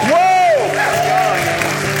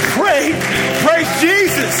 Praise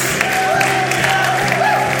Jesus.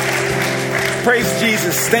 Praise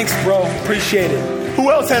Jesus. Thanks, bro. Appreciate it.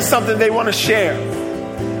 Who else has something they want to share?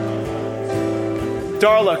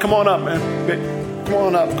 Darla, come on up, man. Come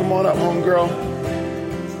on up, homegirl.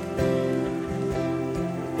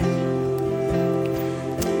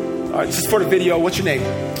 All right, this is for the video. What's your name?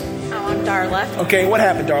 Oh, I'm Darla. Okay, what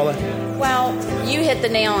happened, Darla? Well, you hit the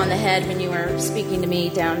nail on the head when you were speaking to me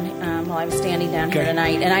down while I was standing down here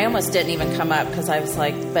tonight, and I almost didn't even come up because I was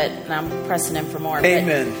like, but I'm pressing him for more.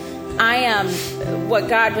 Amen. But what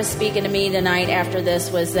God was speaking to me tonight after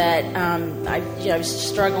this was that I was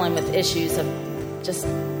struggling with issues of just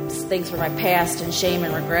things from my past and shame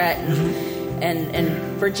and regret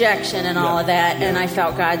and rejection and all of that. Yeah. And I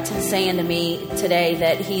felt God saying to me today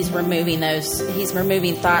that He's removing those. He's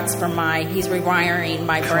removing thoughts from He's rewiring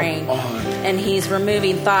my brain, and He's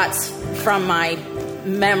removing thoughts from my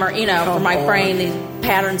memory. From my brain, these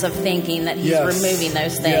patterns of thinking that He's removing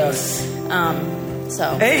those things. So,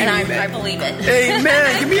 and I believe it.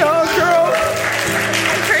 Amen. Give me a hug, girl.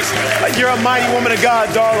 You're a mighty woman of God,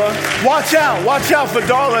 Darla. Watch out for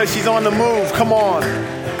Darla. She's on the move. Come on.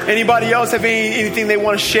 Anybody else have anything they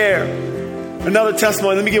want to share? Another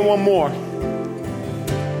testimony. Let me get one more.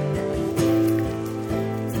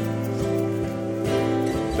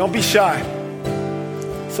 Don't be shy.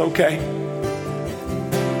 It's okay.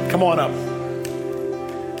 Come on up.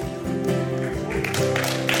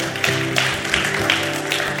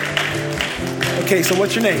 Okay, so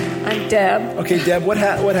what's your name? I'm Deb. Okay, Deb, what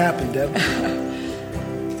happened, Deb?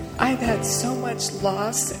 I've had so much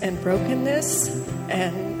loss and brokenness,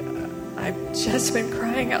 and I've just been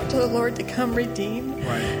crying out to the Lord to come redeem.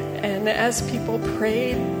 Right. And as people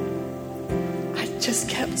prayed, I just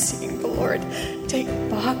kept seeing the Lord take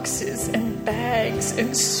boxes and bags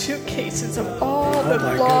and suitcases of all the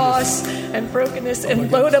loss and brokenness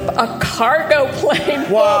and load up a cargo plane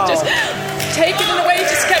full, just taking it away,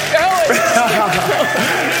 just kept going.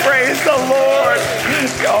 Praise the Lord.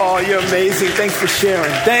 Oh, you're amazing. Thanks for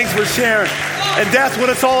sharing. And that's what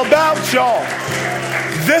it's all about, y'all.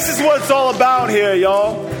 This is what it's all about here,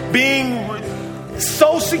 y'all. Being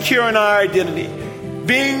so secure in our identity.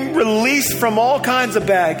 Being released from all kinds of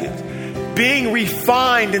baggage. Being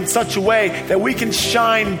refined in such a way that we can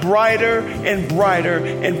shine brighter and brighter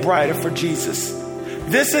and brighter for Jesus.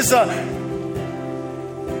 This is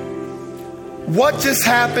what just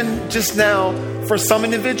happened just now for some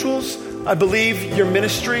individuals. I believe your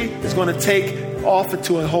ministry is going to take off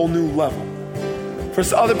into a whole new level. For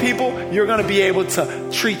other people, you're going to be able to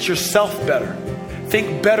treat yourself better.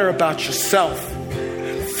 Think better about yourself.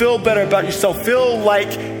 Feel better about yourself. Feel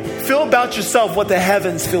about yourself what the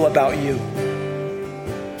heavens feel about you.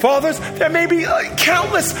 Fathers, there may be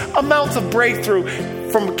countless amounts of breakthrough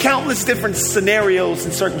from countless different scenarios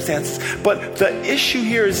and circumstances. But the issue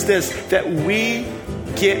here is this, that we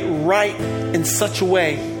get right in such a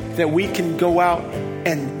way that we can go out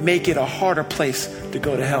and make it a harder place to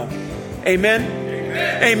go to hell. Amen?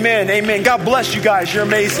 Amen. Amen. Amen. God bless you guys. You're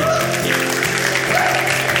amazing.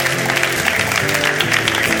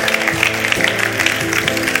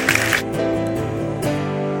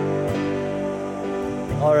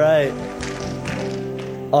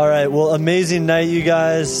 All right. Well, amazing night, you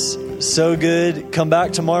guys. So good. Come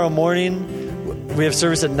back tomorrow morning. We have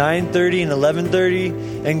service at 9:30 and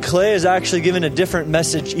 11:30. And Clay is actually giving a different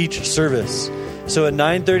message each service. So at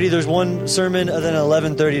 9:30, there's one sermon, and then at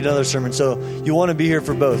 11:30, another sermon. So you want to be here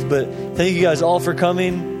for both. But thank you guys all for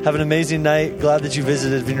coming. Have an amazing night. Glad that you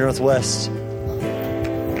visited Vineyard Northwest.